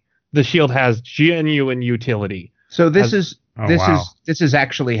like the shield has genuine utility. So this Oh, wow. is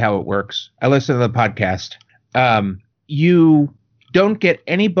actually how it works. I listened to the podcast. You don't get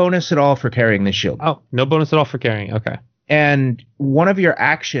any bonus at all for carrying the shield. Oh, no bonus at all for carrying. Okay. And one of your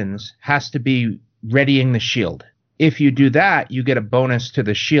actions has to be readying the shield. If you do that, you get a bonus to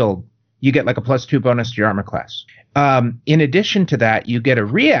the shield. You get like a +2 bonus to your armor class. In addition to that, you get a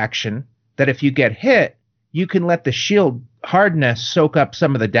reaction that if you get hit, you can let the shield hardness soak up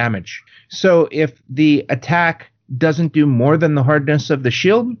some of the damage. So if the attack doesn't do more than the hardness of the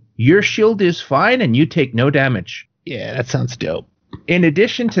shield, your shield is fine and you take no damage. Yeah, that sounds dope. In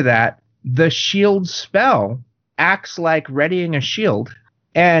addition to that, the shield spell acts like readying a shield,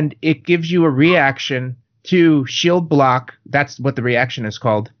 and it gives you a reaction to shield block. That's what the reaction is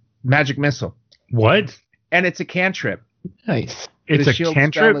called. Magic missile. What? And it's a cantrip. Nice. It's the a shield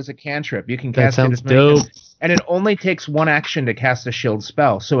cantrip? spell is a cantrip. You can That cast it sounds as many dope. and it only takes 1 action to cast a shield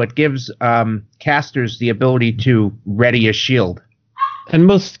spell. So it gives casters the ability to ready a shield. And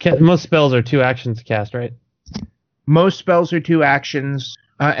most spells are 2 actions to cast, right? Most spells are 2 actions,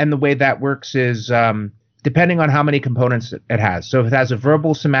 and the way that works is depending on how many components it has. So if it has a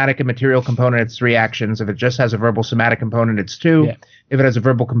verbal, somatic, and material component, it's 3 actions. If it just has a verbal, somatic component, it's 2. Yeah. If it has a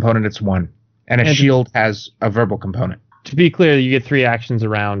verbal component, it's 1. And a And- shield has a verbal component. To be clear, you get 3 actions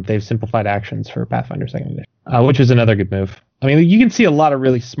around. They've simplified actions for Pathfinder 2nd Edition, which is another good move. I mean, you can see a lot of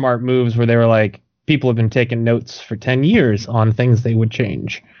really smart moves where they were like, people have been taking notes for 10 years on things they would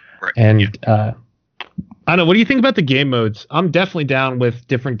change. Right. And I don't know. What do you think about the game modes? I'm definitely down with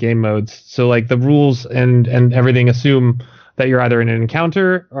different game modes. So like the rules and everything assume that you're either in an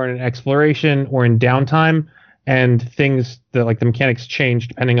encounter or in an exploration or in downtime, and things that like the mechanics change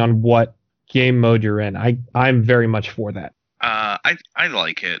depending on what game mode you're in. I'm very much for that. I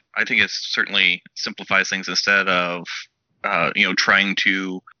like it. I think it certainly simplifies things instead of trying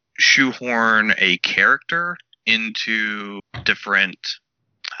to shoehorn a character into different.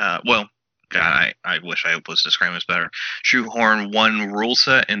 God, I wish I was describing this better. Shoehorn one rule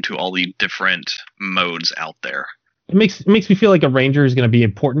set into all the different modes out there. It makes me feel like a ranger is going to be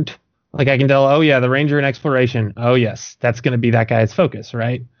important. Like I can tell, oh yeah, the ranger in exploration. Oh yes, that's going to be that guy's focus,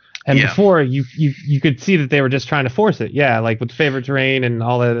 right? And Yeah. before you could see that they were just trying to force it. Yeah, like with favorite terrain and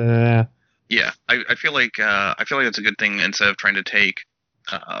all that. Yeah, I feel like that's a good thing instead of trying to take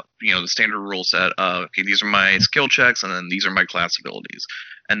the standard rule set of, okay, these are my skill checks and then these are my class abilities,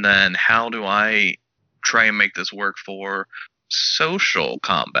 and then how do I try and make this work for social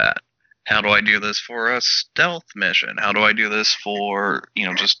combat? How do I do this for a stealth mission? How do I do this for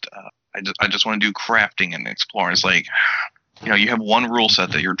I just want to do crafting and exploring? It's like, you have one rule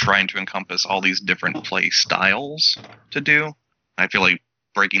set that you're trying to encompass all these different play styles to do. I feel like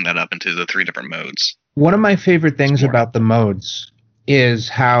breaking that up into the 3 different modes. One of my favorite things Smart. about the modes is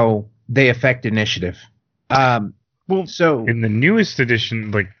how they affect initiative. So In the newest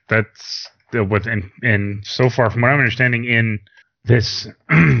edition, like that's and so far from what I'm understanding in this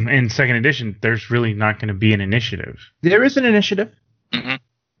in 2nd edition, there's really not going to be an initiative. there is an initiative. Mhm.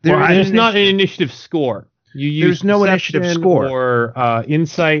 There Well, is an There's not an initiative. initiative score. You use There's no initiative perception score. or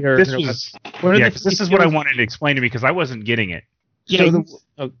insight or This was what are yeah, the 'cause this is what I skills? wanted to explain to me because I wasn't getting it. Yeah.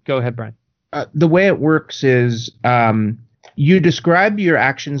 So Go ahead, Brian. the way it works is you describe your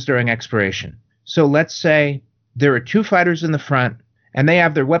actions during exploration. So let's say there are 2 fighters in the front, and they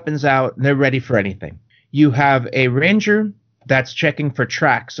have their weapons out, and they're ready for anything. You have a ranger that's checking for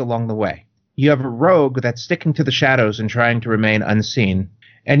tracks along the way. You have a rogue that's sticking to the shadows and trying to remain unseen.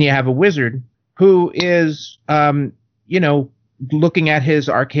 And you have a wizard who is, looking at his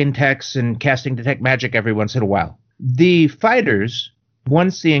arcane texts and casting detect magic every once in a while. The fighters,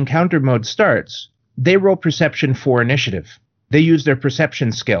 once the encounter mode starts, they roll perception for initiative. They use their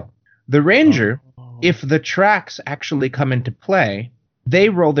perception skill. The ranger, if the tracks actually come into play, they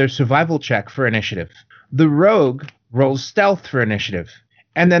roll their survival check for initiative. The rogue rolls stealth for initiative.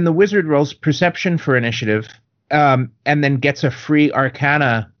 And then the wizard rolls perception for initiative, and then gets a free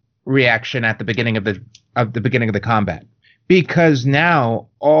arcana reaction at the beginning of the combat. Because now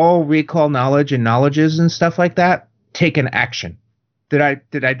all recall knowledge and knowledges and stuff like that take an action. Did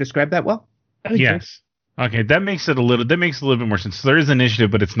I describe that well? Yes. Okay, that makes a little bit more sense. So there is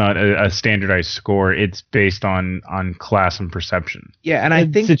initiative, but it's not a standardized score. It's based on class and perception. Yeah, and I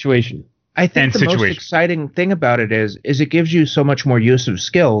think situation. I think the most exciting thing about it is it gives you so much more use of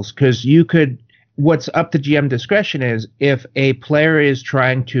skills, because you could, what's up to GM discretion is if a player is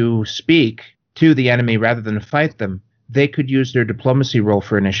trying to speak to the enemy rather than fight them, they could use their diplomacy roll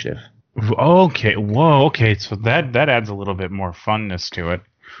for initiative. Okay. Whoa. Okay. So that adds a little bit more funness to it.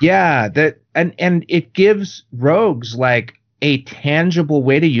 Yeah, and it gives rogues like a tangible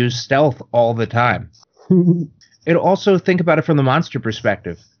way to use stealth all the time. It also, think about it from the monster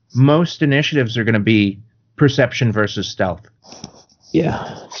perspective. Most initiatives are going to be perception versus stealth.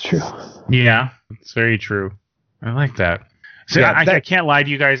 Yeah, it's true. Yeah, it's very true. I like that. So Yeah, I can't lie to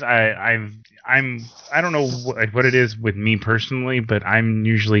you guys. I don't know what it is with me personally, but I'm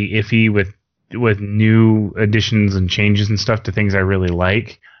usually iffy with new additions and changes and stuff to things I really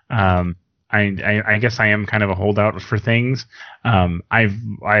like. I guess I am kind of a holdout for things.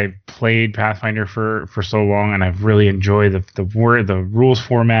 I've played Pathfinder for so long, and I've really enjoyed the rules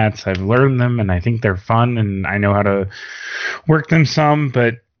formats. I've learned them, and I think they're fun, and I know how to work them some.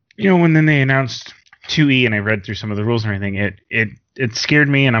 But when then they announced 2E, and I read through some of the rules and everything, it scared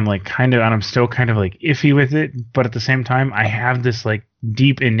me, and I'm still kind of like iffy with it. But at the same time, I have this like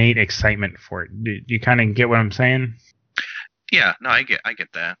deep innate excitement for it. Do you kind of get what I'm saying? Yeah, no, I get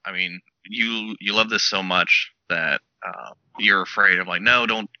that. I mean, you love this so much that you're afraid of like, no,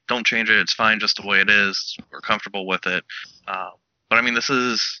 don't change it. It's fine just the way it is. We're comfortable with it. But I mean, this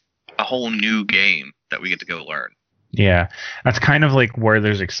is a whole new game that we get to go learn. Yeah, that's kind of like where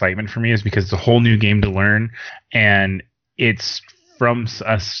there's excitement for me, is because it's a whole new game to learn, and it's from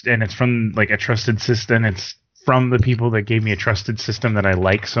us, and it's from like a trusted system. It's from the people that gave me a trusted system that I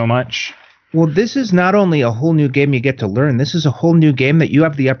like so much. Well, this is not only a whole new game you get to learn, this is a whole new game that you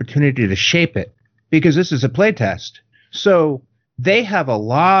have the opportunity to shape it, because this is a playtest. So they have a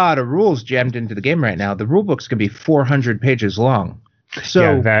lot of rules jammed into the game right now. The rule book's going to be 400 pages long. So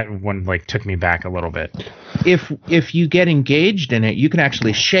yeah, that one like took me back a little bit. If you get engaged in it, you can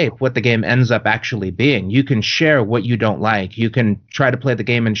actually shape what the game ends up actually being. You can share what you don't like. You can try to play the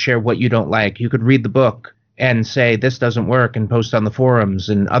game and share what you don't like. You could read the book and say this doesn't work and post on the forums,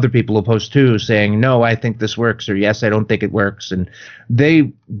 and other people will post too saying, no, I think this works, or yes, I don't think it works. And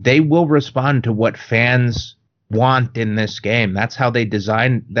they will respond to what fans want in this game. That's how they're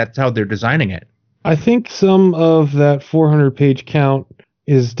designing it. I think some of that 400-page count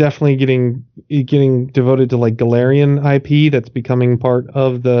is definitely getting devoted to like Galarian IP that's becoming part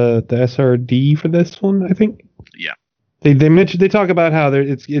of the SRD for this one, I think. Yeah. They talk about how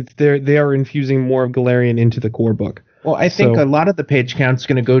they are infusing more of Galarian into the core book. Well, I think a lot of the page count's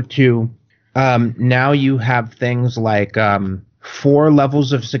going to go to now you have things like 4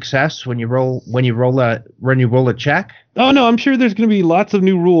 levels of success when you roll a check. Oh no, I'm sure there's going to be lots of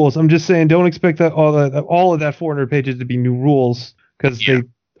new rules. I'm just saying, don't expect that all of that 400 pages to be new rules, because they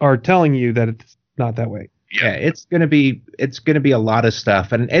are telling you that it's not that way. Yeah, it's gonna be a lot of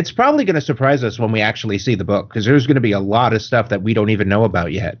stuff, and it's probably gonna surprise us when we actually see the book, because there's gonna be a lot of stuff that we don't even know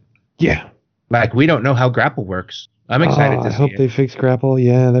about yet. Yeah, like we don't know how grapple works. I'm excited to see it. I hope they fix grapple.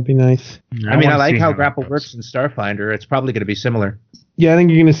 Yeah, that'd be nice. I mean, I like how grapple works in Starfinder. It's probably gonna be similar. Yeah, I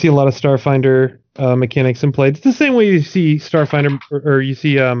think you're gonna see a lot of Starfinder mechanics in play. It's the same way you see Starfinder, or you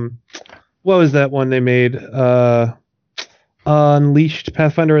see what was that one they made? Unleashed,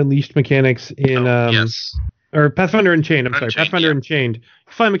 Pathfinder Unleashed mechanics in yes. Or Pathfinder Unchained. I'm sorry, Unchained, Pathfinder yeah. Unchained.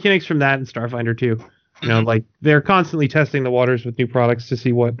 You find mechanics from that in Starfinder too. You know, like they're constantly testing the waters with new products to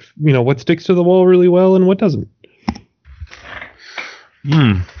see what sticks to the wall really well and what doesn't.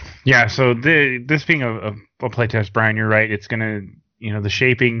 Yeah. So this being a playtest, Brian, you're right. It's gonna, the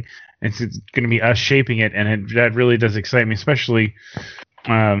shaping. It's gonna be us shaping it, and that really does excite me, especially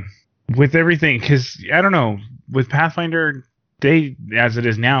with everything. Because I don't know, with Pathfinder, as it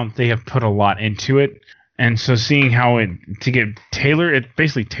is now, they have put a lot into it. And so seeing how it's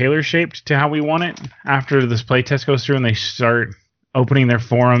basically tailor shaped to how we want it after this playtest goes through and they start opening their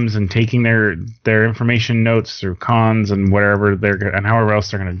forums and taking their information notes through cons and whatever and however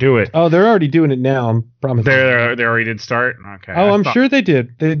else they're going to do it. Oh, they're already doing it now. I'm promising. They already did start. Okay. Oh, I'm sure they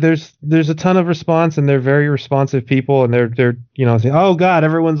did. There's a ton of response and they're very responsive people and they're saying, oh God,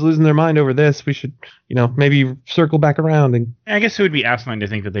 everyone's losing their mind over this. We should maybe circle back around. And I guess it would be asinine to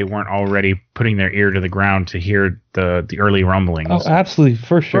think that they weren't already putting their ear to the ground to hear the early rumblings. Oh, absolutely,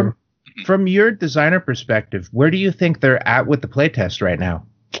 for sure. From your designer perspective, where do you think they're at with the playtest right now?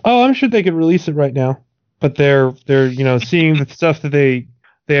 Oh, I'm sure they could release it right now, but they're seeing the stuff that they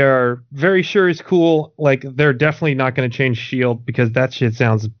are very sure is cool. Like they're definitely not going to change Shield because that shit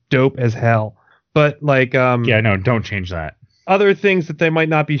sounds dope as hell. But like don't change that. Other things that they might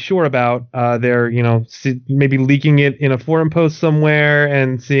not be sure about, they're maybe leaking it in a forum post somewhere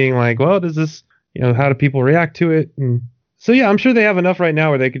and seeing like, well, does this how do people react to it? And so yeah, I'm sure they have enough right now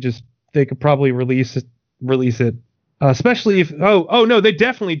where they could probably release it, especially if no, they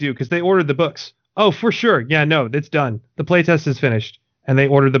definitely do because they ordered the books. Oh, for sure, yeah, no, it's done. The playtest is finished, and they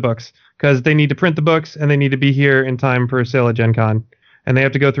ordered the books because they need to print the books and they need to be here in time for a sale at Gen Con, and they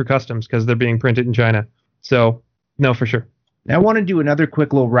have to go through customs because they're being printed in China. So no, for sure. Now I want to do another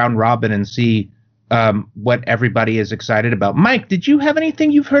quick little round robin and see what everybody is excited about. Mike, did you have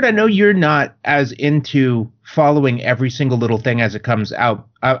anything you've heard? I know you're not as into following every single little thing as it comes out.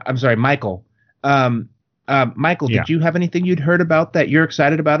 I'm sorry, Michael. Michael, Yeah. Did you have anything you'd heard about that you're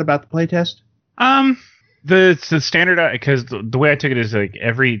excited about the playtest? The standard, because the way I took it is like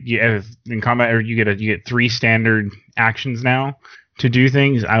in combat, or you get 3 standard actions now to do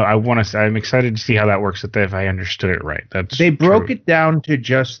things. I'm excited to see how that works if I understood it right. They broke it down to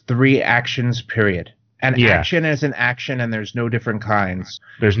just 3 actions, period. An action is an action, and there's no different kinds.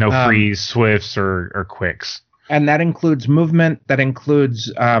 There's no freeze, swifts, or quicks. And that includes movement. That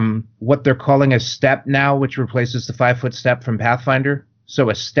includes what they're calling a step now, which replaces the 5-foot step from Pathfinder. So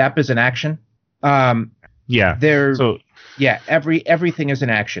a step is an action. Everything is an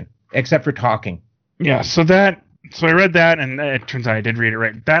action except for talking. Yeah. So I read that, and it turns out I did read it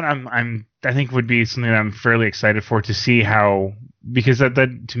right. That I think would be something that I'm fairly excited for to see how, because that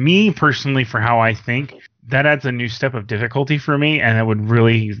to me personally, for how I think, that adds a new step of difficulty for me, and it would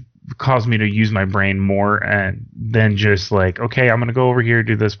really cause me to use my brain more and than just like, okay, I'm gonna go over here,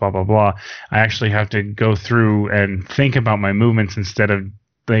 do this, blah blah blah. I actually have to go through and think about my movements instead of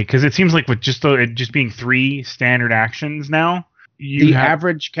like, because it seems like with just being 3 standard actions now, the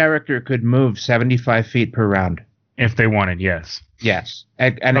average character could move 75 feet per round if they wanted. Yes.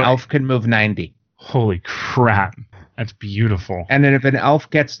 An elf can move 90. Holy crap, that's beautiful. And then if an elf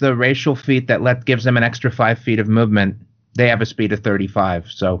gets the racial feat that gives them an extra 5 feet of movement, they have a speed of 35.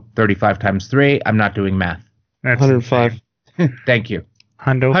 So 35 times 3. I'm not doing math. That's 105. Thank you.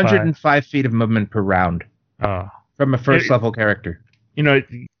 105 feet of movement per round from a first level character.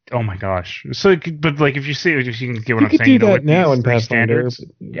 Oh my gosh. So, but like, if you can get what I'm saying. You could do that now in Pathfinder.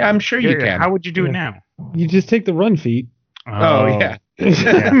 Yeah, I'm sure you can. How would you do it now? You just take the run feat. Oh yeah.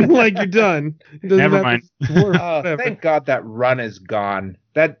 I mean, like you're done. Never mind. Thank God that run is gone.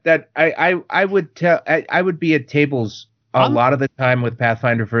 I would be at tables a lot of the time with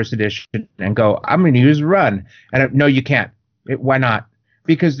Pathfinder First Edition and go, I'm going to use run, and no, you can't. Why not?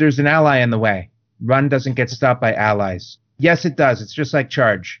 Because there's an ally in the way. Run doesn't get stopped by allies. Yes, it does. It's just like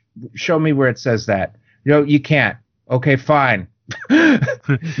charge. Show me where it says that. No, you can't. Okay, fine.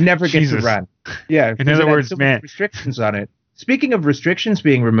 Never get to run. Yeah. In other words, man, restrictions on it. Speaking of restrictions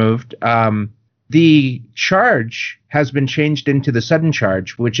being removed, the charge has been changed into the sudden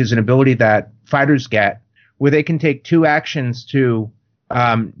charge, which is an ability that fighters get where they can take 2 actions to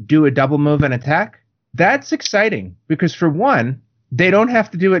do a double move and attack. That's exciting because, for one, they don't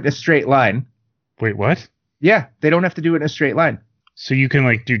have to do it in a straight line. Wait, what? Yeah, they don't have to do it in a straight line. So you can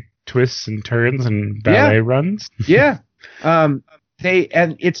like do twists and turns and ballet runs? Yeah. And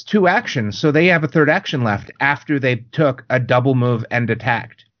it's 2 actions, so they have a 3rd action left after they took a double move and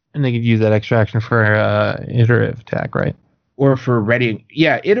attacked. And they could use that extra action for iterative attack, right? Or for ready.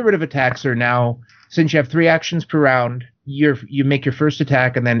 Yeah, iterative attacks are now, since you have 3 actions per round, you make your first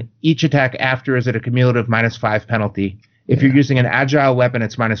attack, and then each attack after is at a cumulative -5 penalty. If you're using an agile weapon,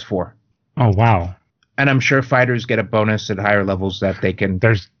 it's -4. Oh, wow. And I'm sure fighters get a bonus at higher levels that they can.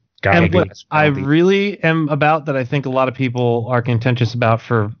 There's gotta And be. what I really am about that I think a lot of people are contentious about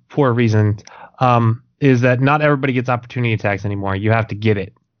for poor reasons is that not everybody gets opportunity attacks anymore. You have to get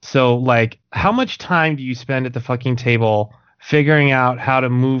it. So, like, how much time do you spend at the fucking table figuring out how to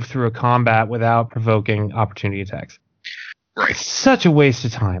move through a combat without provoking opportunity attacks? Right. It's such a waste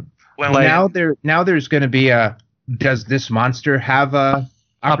of time. Well, Like- now there's going to be a, does this monster have a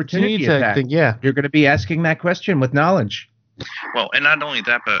opportunity attack? thing, yeah. You're going to be asking that question with knowledge. Well, and not only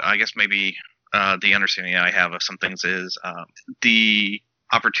that, but I guess maybe the understanding I have of some things is the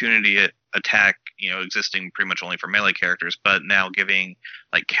opportunity attack, existing pretty much only for melee characters, but now giving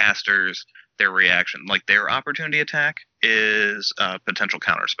like casters their reaction, like their opportunity attack is a potential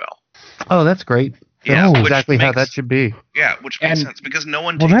counterspell. Oh, that's great. Yeah, That's which exactly how makes- that should be. Yeah, which makes And- sense because no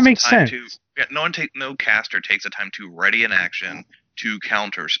one Well, takes that the makes time sense. no caster takes the time to ready an action to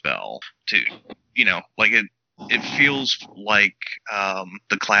counterspell to like it feels like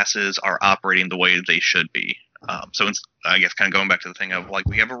the classes are operating the way they should be. So it's, I guess, kind of going back to the thing of like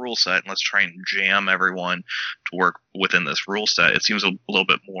we have a rule set and let's try and jam everyone to work within this rule set. It seems a little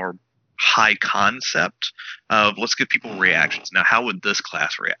bit more high concept of let's give people reactions. Now, how would this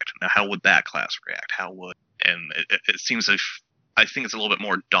class react? Now, how would that class react? And it seems I think it's a little bit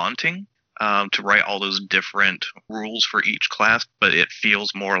more daunting to write all those different rules for each class, but it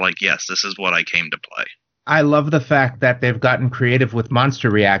feels more like, yes, this is what I came to play. I love the fact that they've gotten creative with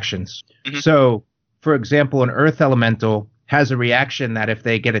monster reactions. Mhm. So, for example, an Earth Elemental has a reaction that if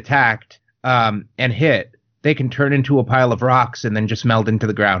they get attacked and hit, they can turn into a pile of rocks and then just meld into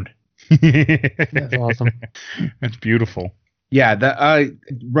the ground. That's awesome. That's beautiful. Yeah, the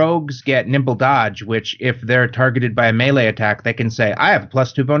rogues get nimble dodge, which if they're targeted by a melee attack, they can say, I have a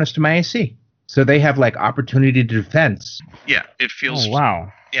 +2 bonus to my AC. So they have like opportunity to defense. Yeah, it feels. Oh,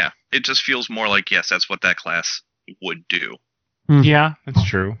 wow. Yeah, it just feels more like, yes, that's what that class would do. Yeah, that's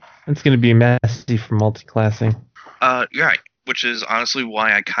true. It's going to be messy for multi-classing. You're right. Which is honestly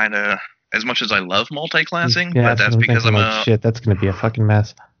why I kind of, as much as I love multi-classing, Yeah, but that's what because thinking, I'm like, shit, that's going to be a fucking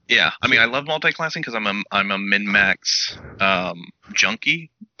mess. Yeah, I mean, I love multi-classing because I'm a min-max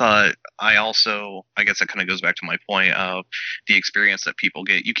junkie, but I also, I guess that kind of goes back to my point of the experience that people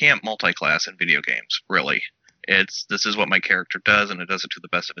get. You can't multi-class in video games, really. This is what my character does, and it does it to the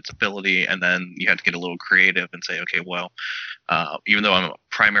best of its ability, and then you have to get a little creative and say, okay, well, even though I'm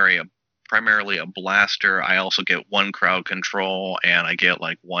primarily a blaster, I also get one crowd control, and I get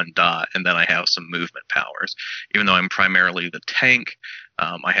like one dot, and then I have some movement powers. Even though I'm primarily the tank,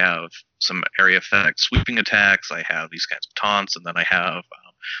 I have some area effect sweeping attacks, I have these kinds of taunts, and then I have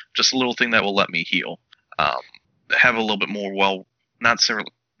just a little thing that will let me heal. Have a little bit more not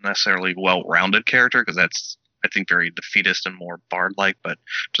necessarily well-rounded character, because that's, I think, very defeatist and more bard-like, but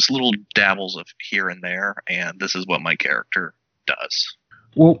just little dabbles of here and there, and this is what my character does.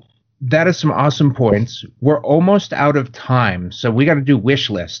 Well, that is some awesome points. We're almost out of time, so we got to do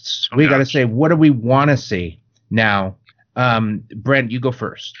wish lists. Oh, We got to gosh. say, what do we want to see? Now, Brent, you go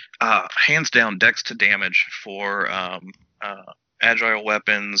first. Hands down, dex to damage for agile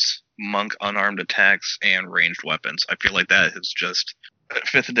weapons, monk unarmed attacks, and ranged weapons. I feel like that is just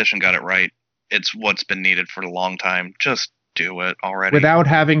 5th edition got it right. It's what's been needed for a long time. Just do it already. Without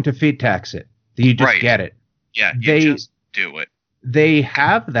having to feed tax it. You just Right. get it. Yeah, you they- just do it. They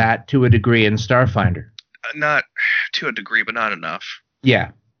have that to a degree in Starfinder. Not to a degree, but not enough. Yeah.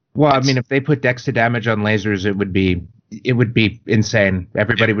 Well, I mean, if they put dex to damage on lasers, it would be insane.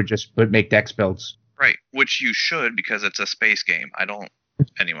 Everybody would just make dex builds. Right, which you should because it's a space game. I don't.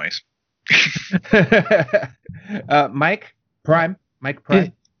 Anyways. Mike Prime.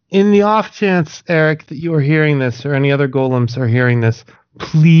 In the off chance, Eric, that you are hearing this or any other golems are hearing this,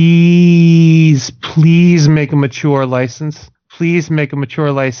 please make a mature license. Please make a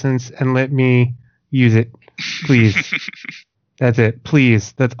mature license and let me use it. Please. That's it.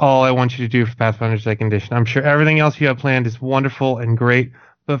 Please. That's all I want you to do for Pathfinder 2nd Edition. I'm sure everything else you have planned is wonderful and great,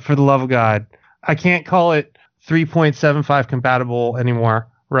 but for the love of God, I can't call it 3.75 compatible anymore,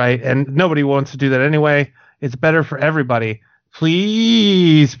 right? And nobody wants to do that anyway. It's better for everybody.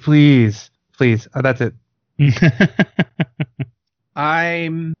 Please. That's it.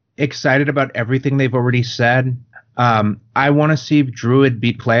 I'm excited about everything they've already said. I want to see Druid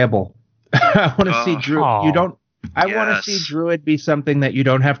be playable. I want to see Druid. I want to see Druid be something that you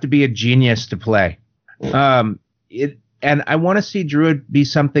don't have to be a genius to play. And I want to see Druid be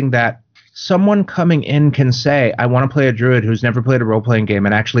something that someone coming in can say, I want to play a Druid who's never played a role-playing game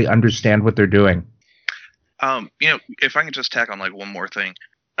and actually understand what they're doing. If I can just tack on like one more thing.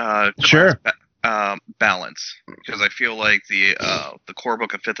 Sure. balance, because I feel like the core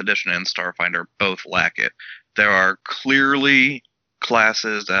book of 5th edition and Starfinder both lack it. There are clearly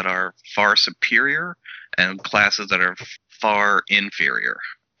classes that are far superior and classes that are far inferior.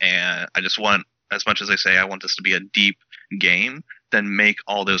 And I just want, as much as I say I want this to be a deep game, then make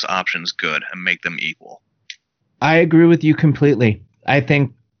all those options good and make them equal. I agree with you completely. I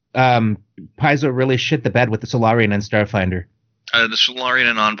think Paizo really shit the bed with the Solarian and Starfinder. The Solarian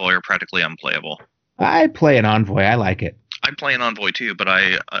and Envoy are practically unplayable. I play an Envoy. I like it. I play an Envoy too, but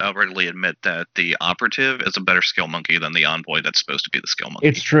I readily admit that the Operative is a better skill monkey than the Envoy that's supposed to be the skill monkey.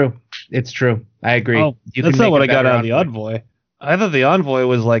 It's true. It's true. I agree. Oh, that's not what I got out of the Envoy. I thought the Envoy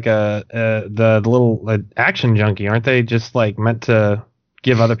was like the little action junkie. Aren't they just like meant to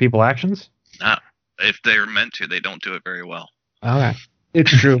give other people actions? No. If they're meant to, they don't do it very well. Okay.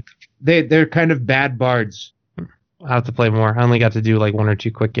 It's true. They're kind of bad bards. I'll have to play more. I only got to do like 1 or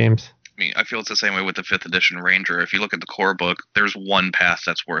 2 quick games. I mean, I feel it's the same way with the 5th edition Ranger. If you look at the core book, there's one path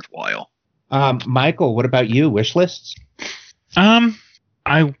that's worthwhile. Michael, what about you? Wish lists? I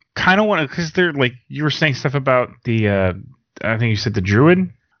kind of want to, because they're like, you were saying stuff about the, I think you said the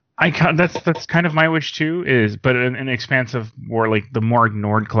Druid. That's kind of my wish too, but an expansive, more like the more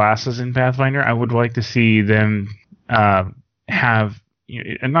ignored classes in Pathfinder. I would like to see them have,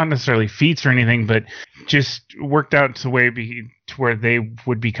 and not necessarily feats or anything, but just worked out to where they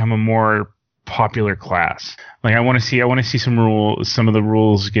would become a more popular class. Like I want to see some of the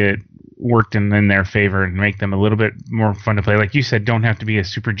rules get worked in their favor and make them a little bit more fun to play. Like you said, don't have to be a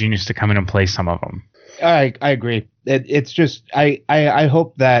super genius to come in and play some of them. I agree. It's just I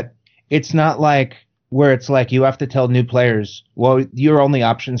hope that it's not like where it's like you have to tell new players, well, your only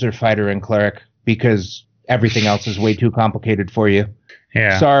options are fighter and cleric because everything else is way too complicated for you.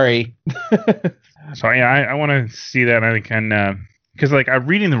 Yeah. Sorry. So yeah, I want to see that. I can because like I'm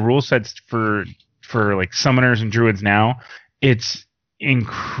reading the rule sets for like summoners and druids now. It's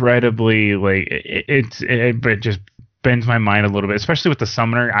incredibly like it just bends my mind a little bit, especially with the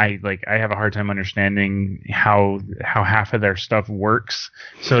summoner. I have a hard time understanding how half of their stuff works.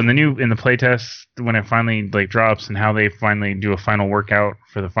 So in the playtest, when it finally like drops and how they finally do a final workout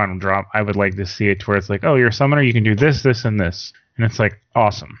for the final drop, I would like to see it to where it's like, oh, you're a summoner, you can do this, this, and this, and it's like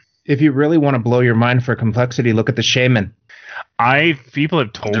awesome. If you really want to blow your mind for complexity, look at the shaman. People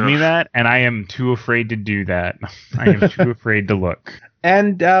have told me that, and I am too afraid to do that. I am too afraid to look.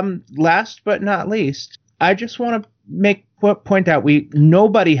 And last but not least, I just want to point out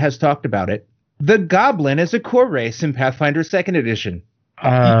nobody has talked about it. The Goblin is a core race in Pathfinder 2nd Edition.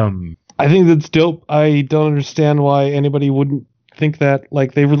 I think that's dope. I don't understand why anybody wouldn't think that.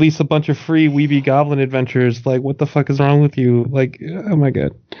 Like, they release a bunch of free Weeby Goblin adventures. Like, what the fuck is wrong with you? Like, oh my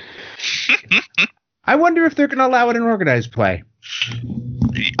god. I wonder if they're going to allow it in organized play.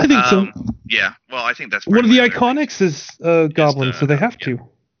 I think so. Yeah, well, I think that's one of the iconics is Goblin, so they have to.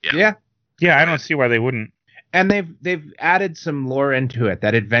 Yeah. Yeah, I don't see why they wouldn't. And they've added some lore into it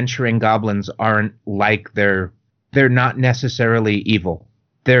that adventuring goblins aren't like they're not necessarily evil.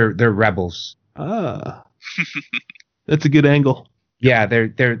 They're rebels. Ah. That's a good angle. Yeah,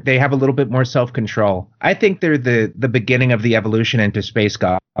 they have a little bit more self-control. I think they're the beginning of the evolution into space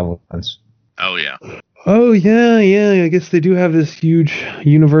goblins. Oh yeah. Oh yeah. I guess they do have this huge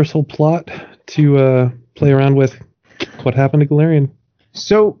universal plot to play around with. What happened to Golarion?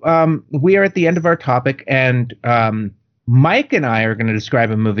 So we are at the end of our topic, and Mike and I are going to describe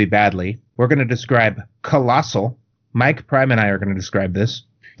a movie badly. We're going to describe Colossal. Mike, Prime, and I are going to describe this.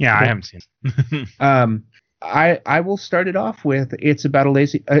 Yeah, I haven't seen it. I will start it off with it's about a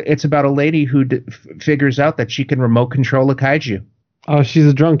lady who figures out that she can remote control a kaiju. Oh, she's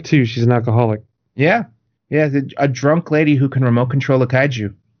a drunk too. She's an alcoholic. Yeah, a drunk lady who can remote control a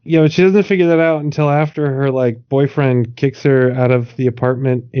kaiju. Yeah, but she doesn't figure that out until after her boyfriend kicks her out of the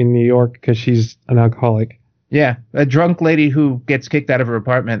apartment in New York because she's an alcoholic. Yeah, a drunk lady who gets kicked out of her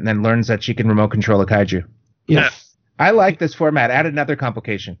apartment and then learns that she can remote control a kaiju. Yes. I like this format. Add another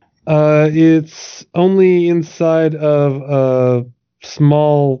complication. It's only inside of a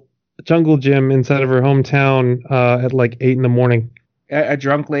small jungle gym inside of her hometown at 8 a.m. A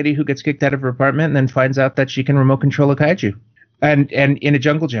drunk lady who gets kicked out of her apartment and then finds out that she can remote control a kaiju. And in a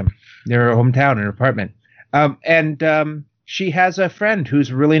jungle gym near her hometown, in her apartment. She has a friend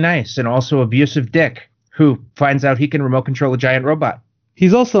who's really nice and also abusive dick who finds out he can remote control a giant robot.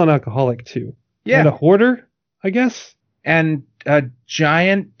 He's also an alcoholic too. Yeah. And a hoarder, I guess. And a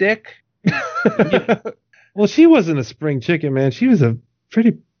giant dick. Yeah. Well, she wasn't a spring chicken, man. She was a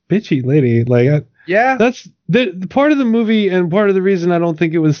pretty bitchy lady. Yeah. That's the part of the movie, and part of the reason I don't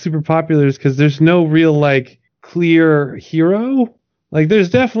think it was super popular is because there's no real clear hero. Like, there's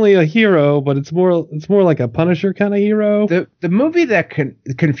definitely a hero, but it's more like a Punisher kind of hero. The movie that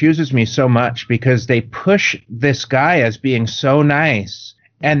confuses me so much because they push this guy as being so nice,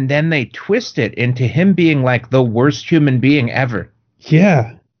 and then they twist it into him being like the worst human being ever.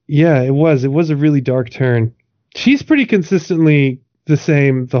 Yeah, it was a really dark turn. She's pretty consistently the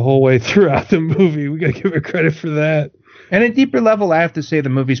same the whole way throughout the movie. We gotta give her credit for that. And at a deeper level, I have to say the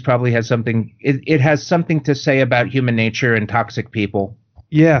movie's probably has something. It has something to say about human nature and toxic people.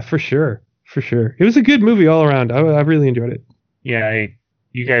 Yeah, for sure. It was a good movie all around. I really enjoyed it. Yeah,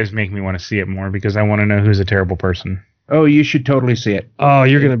 you guys make me want to see it more because I want to know who's a terrible person. Oh, you should totally see it. Oh,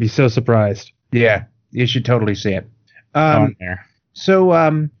 you're gonna be so surprised. Yeah, you should totally see it. On there.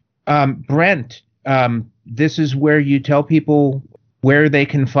 So, Brent, this is where you tell people where they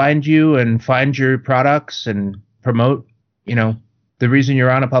can find you and find your products and promote, the reason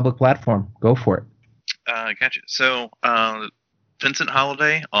you're on a public platform. Go for it. Gotcha. So, Vincent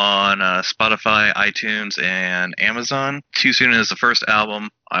Holiday on Spotify, iTunes, and Amazon. Too Soon is the first album.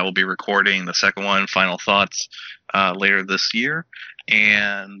 I will be recording the second one, Final Thoughts, later this year.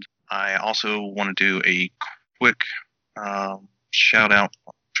 And I also want to do a quick shout out.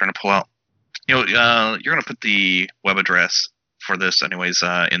 I'm trying to pull out. You're going to put the web address for this anyways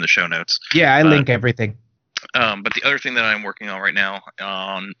in the show notes. Yeah, I link everything. But the other thing that I'm working on right now,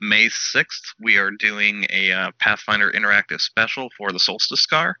 on May 6th, we are doing a Pathfinder interactive special for the Solstice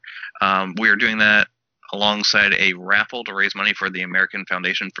Scar. We are doing that alongside a raffle to raise money for the American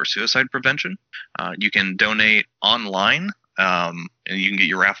Foundation for Suicide Prevention. You can donate online, and you can get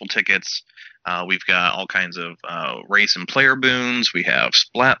your raffle tickets. We've got all kinds of race and player boons. We have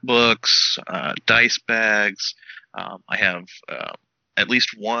splat books, dice bags. I have at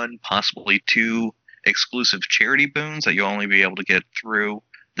least one, possibly two exclusive charity boons that you'll only be able to get through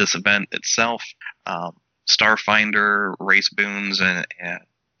this event itself. Starfinder race boons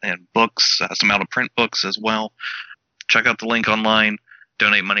and books, some out of print books as well. Check out the link online,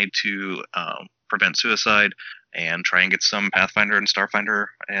 donate money to prevent suicide, and try and get some Pathfinder and Starfinder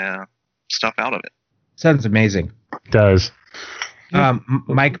stuff out of it. Sounds amazing. It does.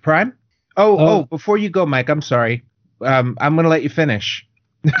 Mike Prime? Oh, before you go, Mike, I'm sorry. I'm going to let you finish.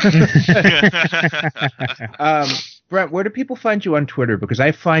 Brent, where do people find you on Twitter? Because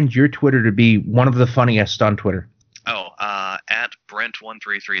I find your Twitter to be one of the funniest on Twitter. At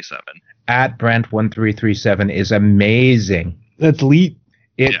Brent1337. At Brent1337 is amazing. That's elite.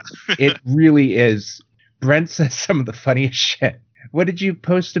 It really is. Brent says some of the funniest shit. What did you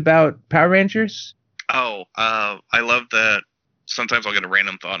post about Power Rangers? I love that sometimes I'll get a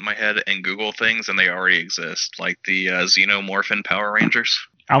random thought in my head and Google things and they already exist, like the Xenomorphin Power Rangers.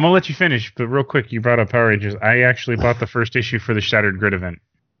 I'm gonna let you finish, but real quick, you brought up Power Rangers. I actually bought the first issue for the Shattered Grid event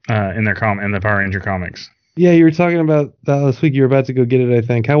in the Power Ranger comics. Yeah, you were talking about that last week. You were about to go get it, I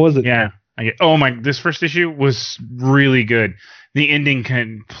think. How was it? Yeah. This first issue was really good. The ending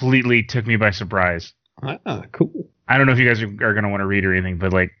completely took me by surprise. Ah, cool. I don't know if you guys are going to want to read or anything,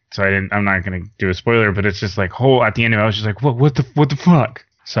 but I'm not going to do a spoiler, but it's just like at the end of it, I was just like, what the fuck?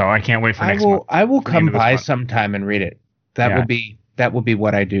 So I can't wait for next month. I will come by sometime and read it. That will be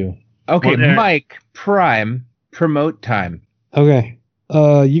what I do. Okay, Mike Prime, promote time. Okay.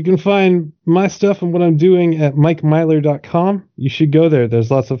 You can find my stuff and what I'm doing at MikeMyler.com. You should go there. There's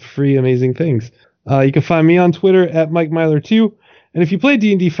lots of free, amazing things. You can find me on Twitter at MikeMyler2. And if you play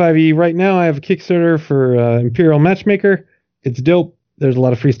D&D 5e, right now I have a Kickstarter for Imperial Matchmaker. It's dope. There's a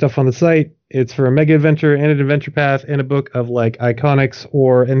lot of free stuff on the site. It's for a mega adventure and an adventure path and a book of iconics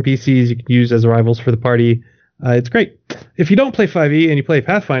or NPCs you can use as rivals for the party. It's great. If you don't play 5e and you play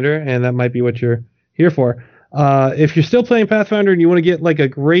Pathfinder, and that might be what you're here for, if you're still playing Pathfinder and you want to get a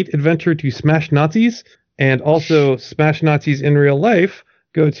great adventure to smash Nazis and also smash Nazis in real life,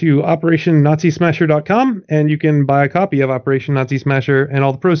 go to OperationNaziSmasher.com and you can buy a copy of Operation Nazi Smasher, and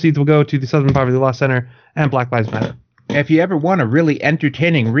all the proceeds will go to the Southern Poverty Law Center and Black Lives Matter. If you ever want a really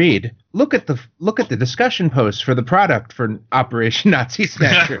entertaining read, look at the discussion post for the product for Operation Nazi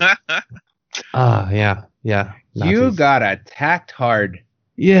Smasher. Yeah. Nazis. You got attacked hard.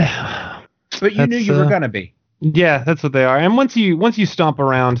 Yeah. But you knew you were going to be. Yeah, that's what they are. And once you stomp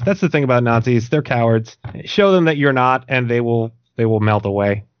around, that's the thing about Nazis. They're cowards. Show them that you're not, and they will melt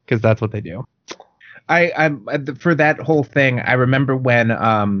away, because that's what they do. I'm for that whole thing, I remember when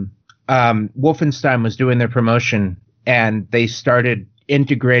Wolfenstein was doing their promotion and they started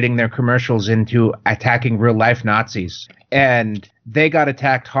integrating their commercials into attacking real life Nazis, and they got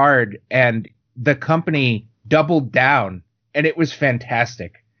attacked hard, and the company doubled down, and it was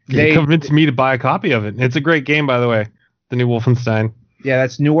fantastic. They convinced me to buy a copy of it. It's a great game, by the way, the new Wolfenstein. Yeah,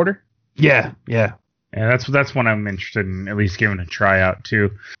 that's New Order? Yeah. Yeah, that's one I'm interested in at least giving a try out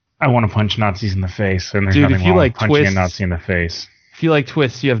too. I want to punch Nazis in the face, and there's Dude, nothing if you wrong like with punching twists- a Nazi in the face. If you like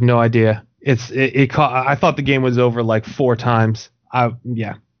twists, you have no idea. I thought the game was over like 4 times.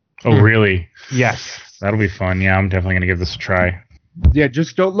 Yeah. Oh, really? Yes. That'll be fun. Yeah, I'm definitely gonna give this a try. Yeah,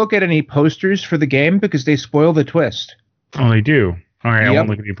 just don't look at any posters for the game because they spoil the twist. Oh, they do. All right, I Yep. won't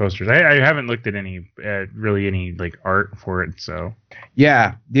look at any posters. I haven't looked at any really any like art for it. So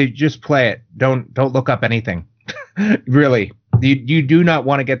Yeah, you just play it. Don't look up anything. Really, you do not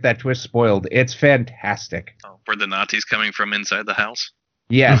want to get that twist spoiled. It's fantastic. Oh, were the Nazis coming from inside the house?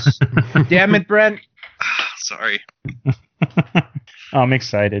 Yes. Damn it, Brent. Sorry. I'm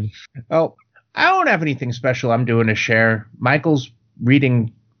excited. Oh, I don't have anything special I'm doing to share. Michael's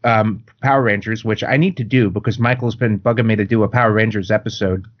reading Power Rangers, which I need to do because Michael's been bugging me to do a Power Rangers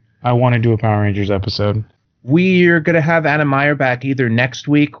episode. I want to do a Power Rangers episode. We're going to have Anna Meyer back either next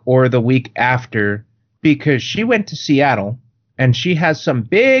week or the week after because she went to Seattle and she has some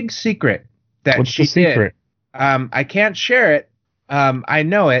big secret that What's she the secret? did. I can't share it. I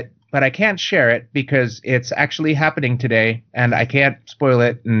know it, but I can't share it because it's actually happening today and I can't spoil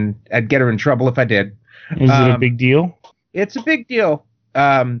it and I'd get her in trouble if I did. Is it a big deal? It's a big deal.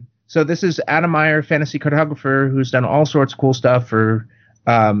 So this is Anna Meyer, fantasy cartographer, who's done all sorts of cool stuff for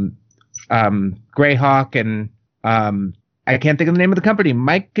Greyhawk and I can't think of the name of the company.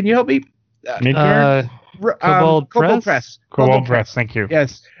 Mike, can you help me? Midgard? Kobold Press? Kobold Press. Thank you.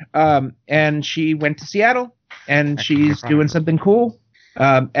 Yes. And she went to Seattle and she's doing something cool.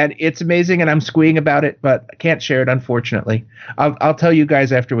 And it's amazing and I'm squeeing about it, but I can't share it, unfortunately. I'll tell you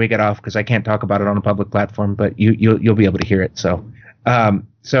guys after we get off because I can't talk about it on a public platform, but you'll be able to hear it. So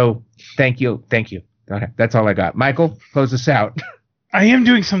thank you. Okay, that's all I got. Michael, close us out. I am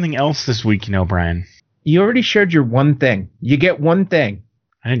doing something else this week, Brian. You already shared your one thing. You get one thing.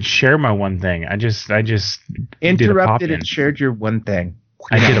 I didn't share my one thing. I just Interrupted did a and shared your one thing.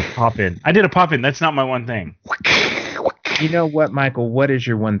 I did a pop-in. That's not my one thing. You know what, Michael? What is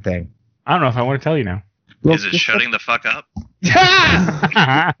your one thing? I don't know if I want to tell you now. Is it shutting the fuck up?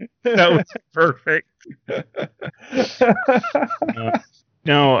 That was perfect.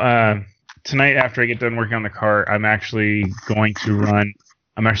 Tonight after I get done working on the car, I'm actually going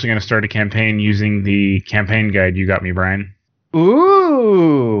to start a campaign using the campaign guide you got me, Brian.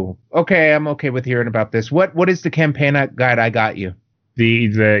 Ooh. Okay, I'm okay with hearing about this. What is the campaign guide I got you?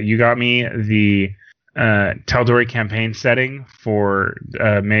 You got me the Tal'Dorei campaign setting for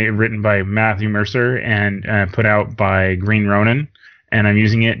written by Matthew Mercer and put out by Green Ronin, and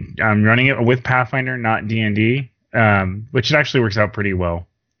I'm running it with Pathfinder, not D&D, which it actually works out pretty well.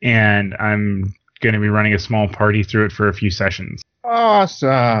 And I'm going to be running a small party through it for a few sessions.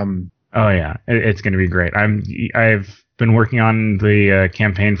 Awesome. Oh yeah, it's going to be great. I've been working on the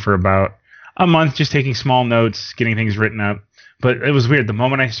campaign for about a month, just taking small notes, getting things written up. But it was weird. The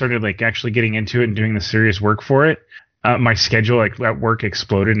moment I started actually getting into it and doing the serious work for it, my schedule at work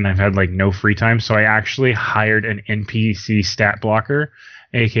exploded and I've had no free time. So I actually hired an NPC stat blocker,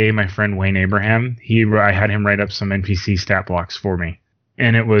 aka my friend Wayne Abraham. I had him write up some NPC stat blocks for me,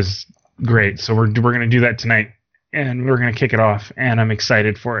 and it was great. So we're gonna do that tonight, and we're gonna kick it off, and I'm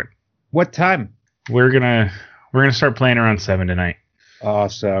excited for it. What time? We're gonna start playing around 7 tonight.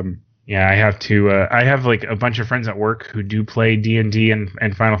 Awesome. Yeah, I have to. I have a bunch of friends at work who do play D&D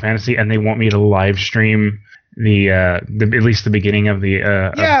and Final Fantasy, and they want me to live stream the at least the beginning of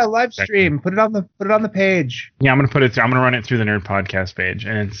the. Live stream. Put it on the page. Yeah, I'm gonna run it through the Nerd Podcast page,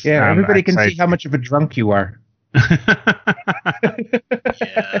 and it's everybody can see how much of a drunk you are.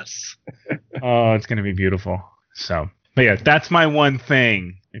 Yes. Oh, it's gonna be beautiful. So, but yeah, that's my one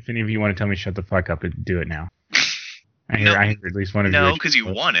thing. If any of you want to tell me shut the fuck up, do it now. I hear at least one of you. No, because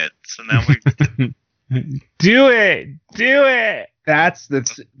you won it. So now we. Do it. That's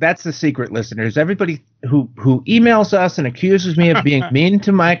the secret, listeners. Everybody who emails us and accuses me of being mean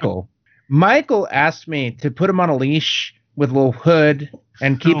to Michael. Michael asked me to put him on a leash with a little hood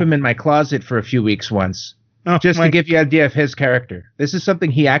and keep him in my closet for a few weeks once. Just to give you an idea of his character. This is something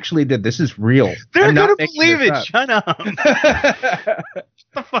he actually did. This is real. They're going to believe it. Shut up.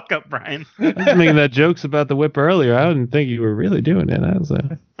 Shut the fuck up, Brian. I was making that jokes about the whip earlier. I didn't think you were really doing it.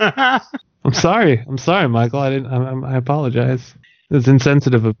 I'm sorry. I'm sorry, Michael. I apologize. It's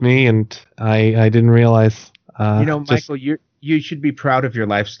insensitive of me, and I didn't realize. Michael, you should be proud of your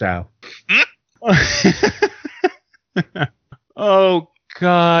lifestyle. Oh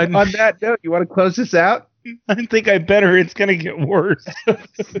God. On that note, you want to close this out? I think I better. It's gonna get worse.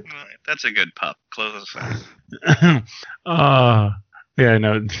 That's a good pup. Close us out. Yeah,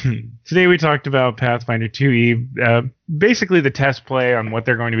 no. Today we talked about Pathfinder 2e, basically the test play on what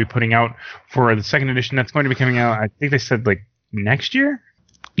they're going to be putting out for the second edition. That's going to be coming out, I think they said, like, next year?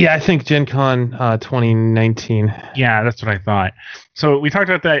 Yeah, I think Gen Con 2019. Yeah, that's what I thought. So we talked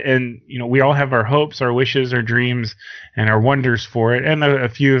about that, and we all have our hopes, our wishes, our dreams, and our wonders for it, and a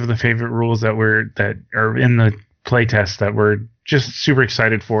few of the favorite rules that are in the playtest that we're just super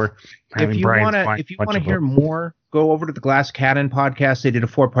excited for. If you want to hear more, go over to the Glass Cannon podcast. They did a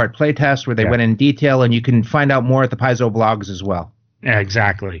 4-part playtest where they went in detail, and you can find out more at the Paizo blogs as well. Yeah,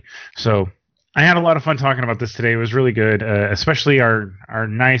 exactly. So I had a lot of fun talking about this today. It was really good, especially our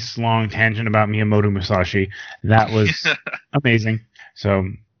nice long tangent about Miyamoto Musashi. That was amazing. So,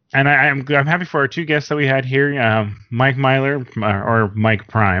 and I'm happy for our two guests that we had here, Mike Myler or Mike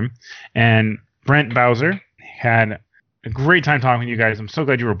Prime, and Brent Bowser. Had a great time talking with you guys. I'm so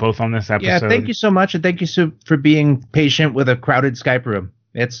glad you were both on this episode. Yeah, thank you so much, and thank you for being patient with a crowded Skype room.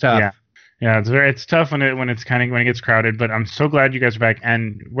 It's tough. Yeah, it's tough when it gets crowded. But I'm so glad you guys are back.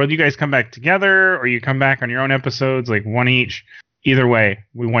 And whether you guys come back together or you come back on your own episodes, like one each, either way,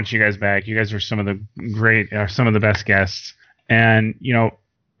 we want you guys back. You guys are some of the best guests. And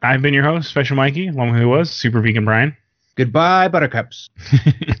I've been your host, Special Mikey, along with who was Super Vegan Brian. Goodbye, Buttercups.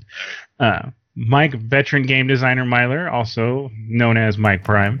 Mike, veteran game designer Myler, also known as Mike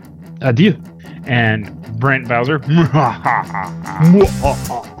Prime. Adieu. And Brent Bowser. I'm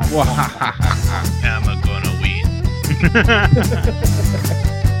gonna win.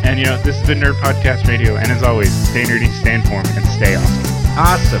 And this is the Nerd Podcast Radio. And as always, stay nerdy, stay informed, and stay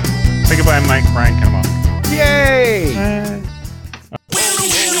awesome. Awesome. Say goodbye, Mike. Brian, come on. Yay! Thanks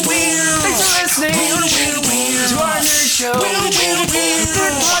for listening to our nerd show. Nerd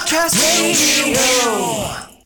Podcast Radio.